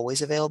not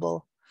always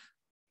available?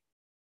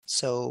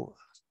 So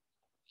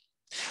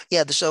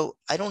yeah, so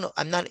I don't know.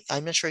 I'm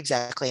not sure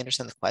exactly I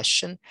understand the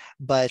question,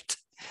 but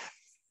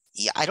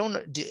yeah, I don't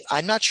know.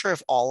 I'm not sure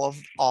if all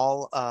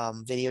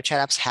video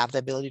chat apps have the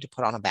ability to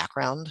put on a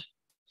background.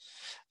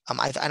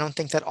 I don't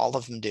think that all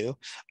of them do,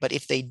 but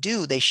if they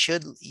do,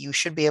 you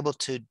should be able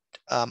to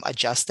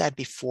adjust that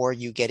before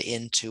you get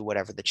into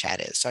whatever the chat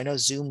is. So I know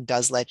Zoom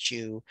does let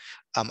you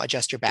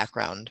adjust your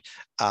background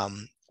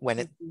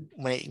when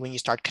you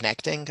start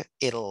connecting.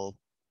 It'll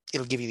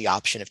give you the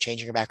option of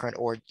changing your background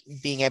or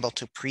being able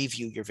to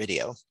preview your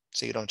video,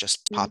 so you don't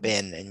just pop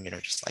in and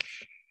just like.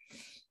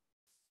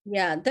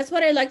 Yeah, that's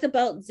what I liked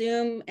about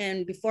Zoom.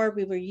 And before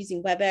we were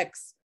using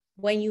WebEx,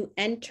 when you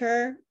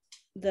enter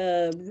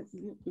the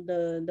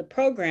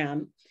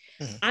program,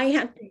 I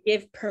have to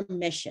give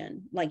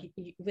permission. Like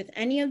with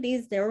any of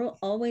these, they will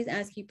always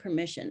ask you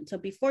permission. So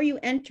before you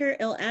enter,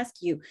 it'll ask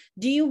you,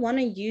 do you want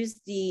to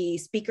use the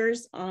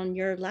speakers on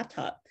your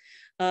laptop?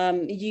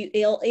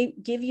 It'll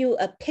give you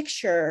a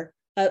picture,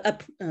 a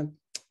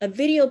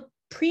video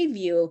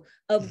preview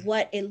of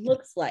what it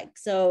looks like.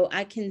 So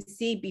I can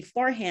see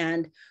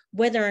beforehand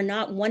whether or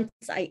not once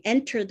I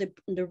enter the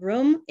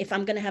room, if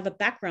I'm going to have a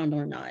background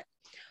or not,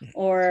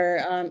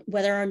 or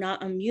whether or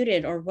not I'm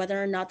muted, or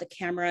whether or not the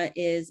camera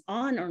is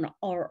on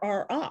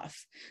or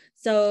off.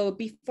 So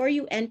before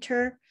you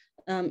enter,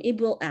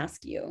 it will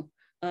ask you.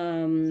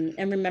 And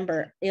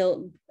remember,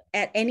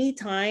 at any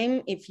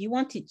time, if you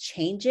want to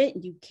change it,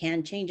 you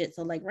can change it.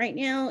 So like right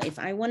now, if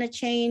I want to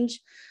change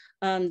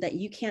that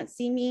you can't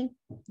see me,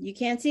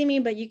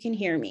 but you can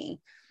hear me.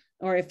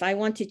 Or if I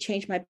want to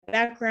change my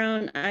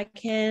background, I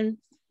can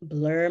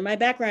blur my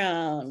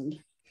background.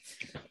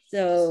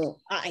 So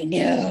I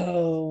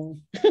know.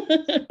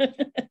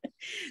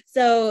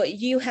 So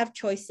you have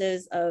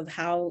choices of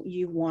how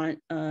you want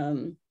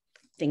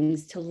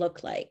things to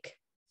look like.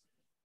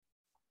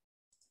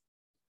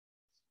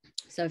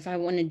 So if I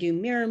want to do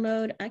mirror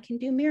mode, I can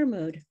do mirror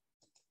mode.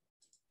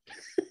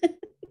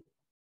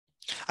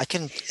 I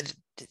can.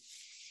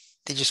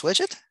 Did you switch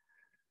it?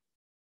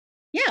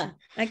 Yeah,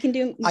 I can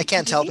do. I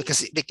can't tell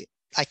because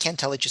I can't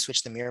tell that you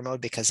switched the mirror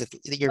mode, because if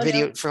your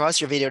video, no. For us,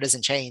 your video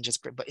doesn't change. It's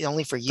but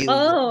only for you.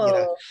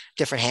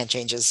 Different hand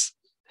changes.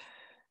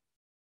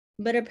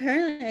 But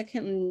apparently, I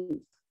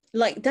can.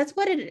 Like that's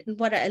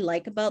what I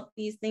like about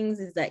these things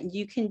is that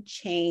you can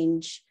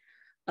change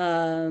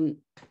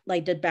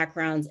like the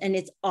backgrounds, and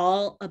it's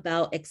all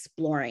about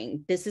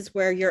exploring. This is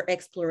where your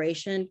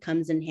exploration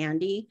comes in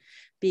handy,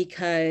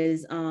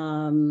 because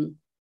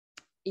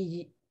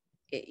it's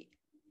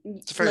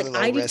a fairly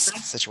low risk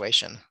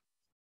situation.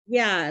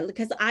 Yeah,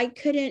 because I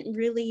couldn't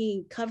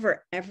really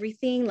cover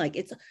everything. Like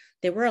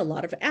there were a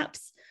lot of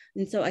apps,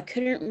 and so I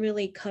couldn't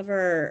really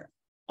cover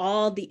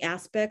all the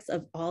aspects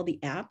of all the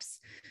apps.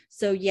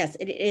 So yes,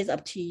 it is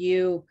up to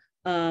you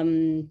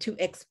to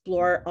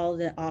explore all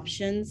the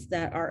options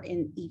that are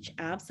in each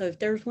app. So if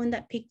there's one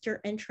that piqued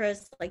your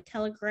interest, like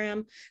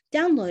Telegram,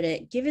 download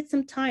it, give it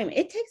some time.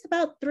 It takes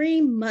about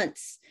 3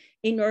 months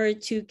in order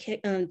to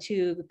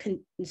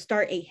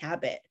start a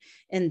habit,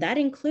 and that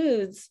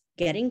includes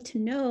getting to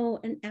know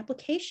an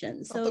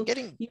application. So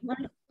the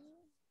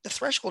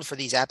threshold for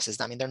these apps is,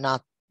 I mean, they're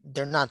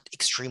not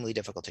extremely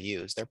difficult to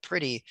use. They're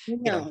pretty,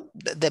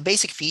 the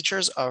basic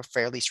features are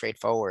fairly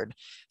straightforward.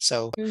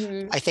 So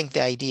I think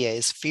the idea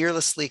is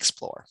fearlessly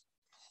explore.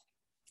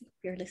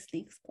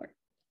 Fearlessly explore.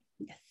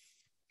 Yes.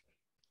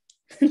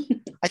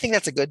 I think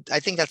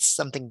that's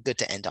something good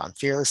to end on.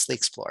 Fearlessly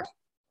explore.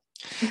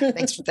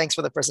 Thanks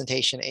for the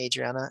presentation,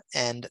 Adriana,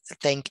 and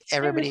thank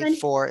everybody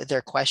for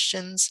their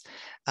questions.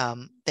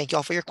 Thank you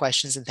all for your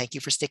questions, and thank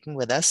you for sticking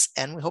with us.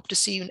 And we hope to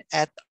see you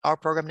at our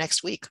program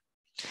next week.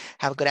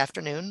 Have a good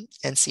afternoon,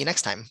 and see you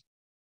next time.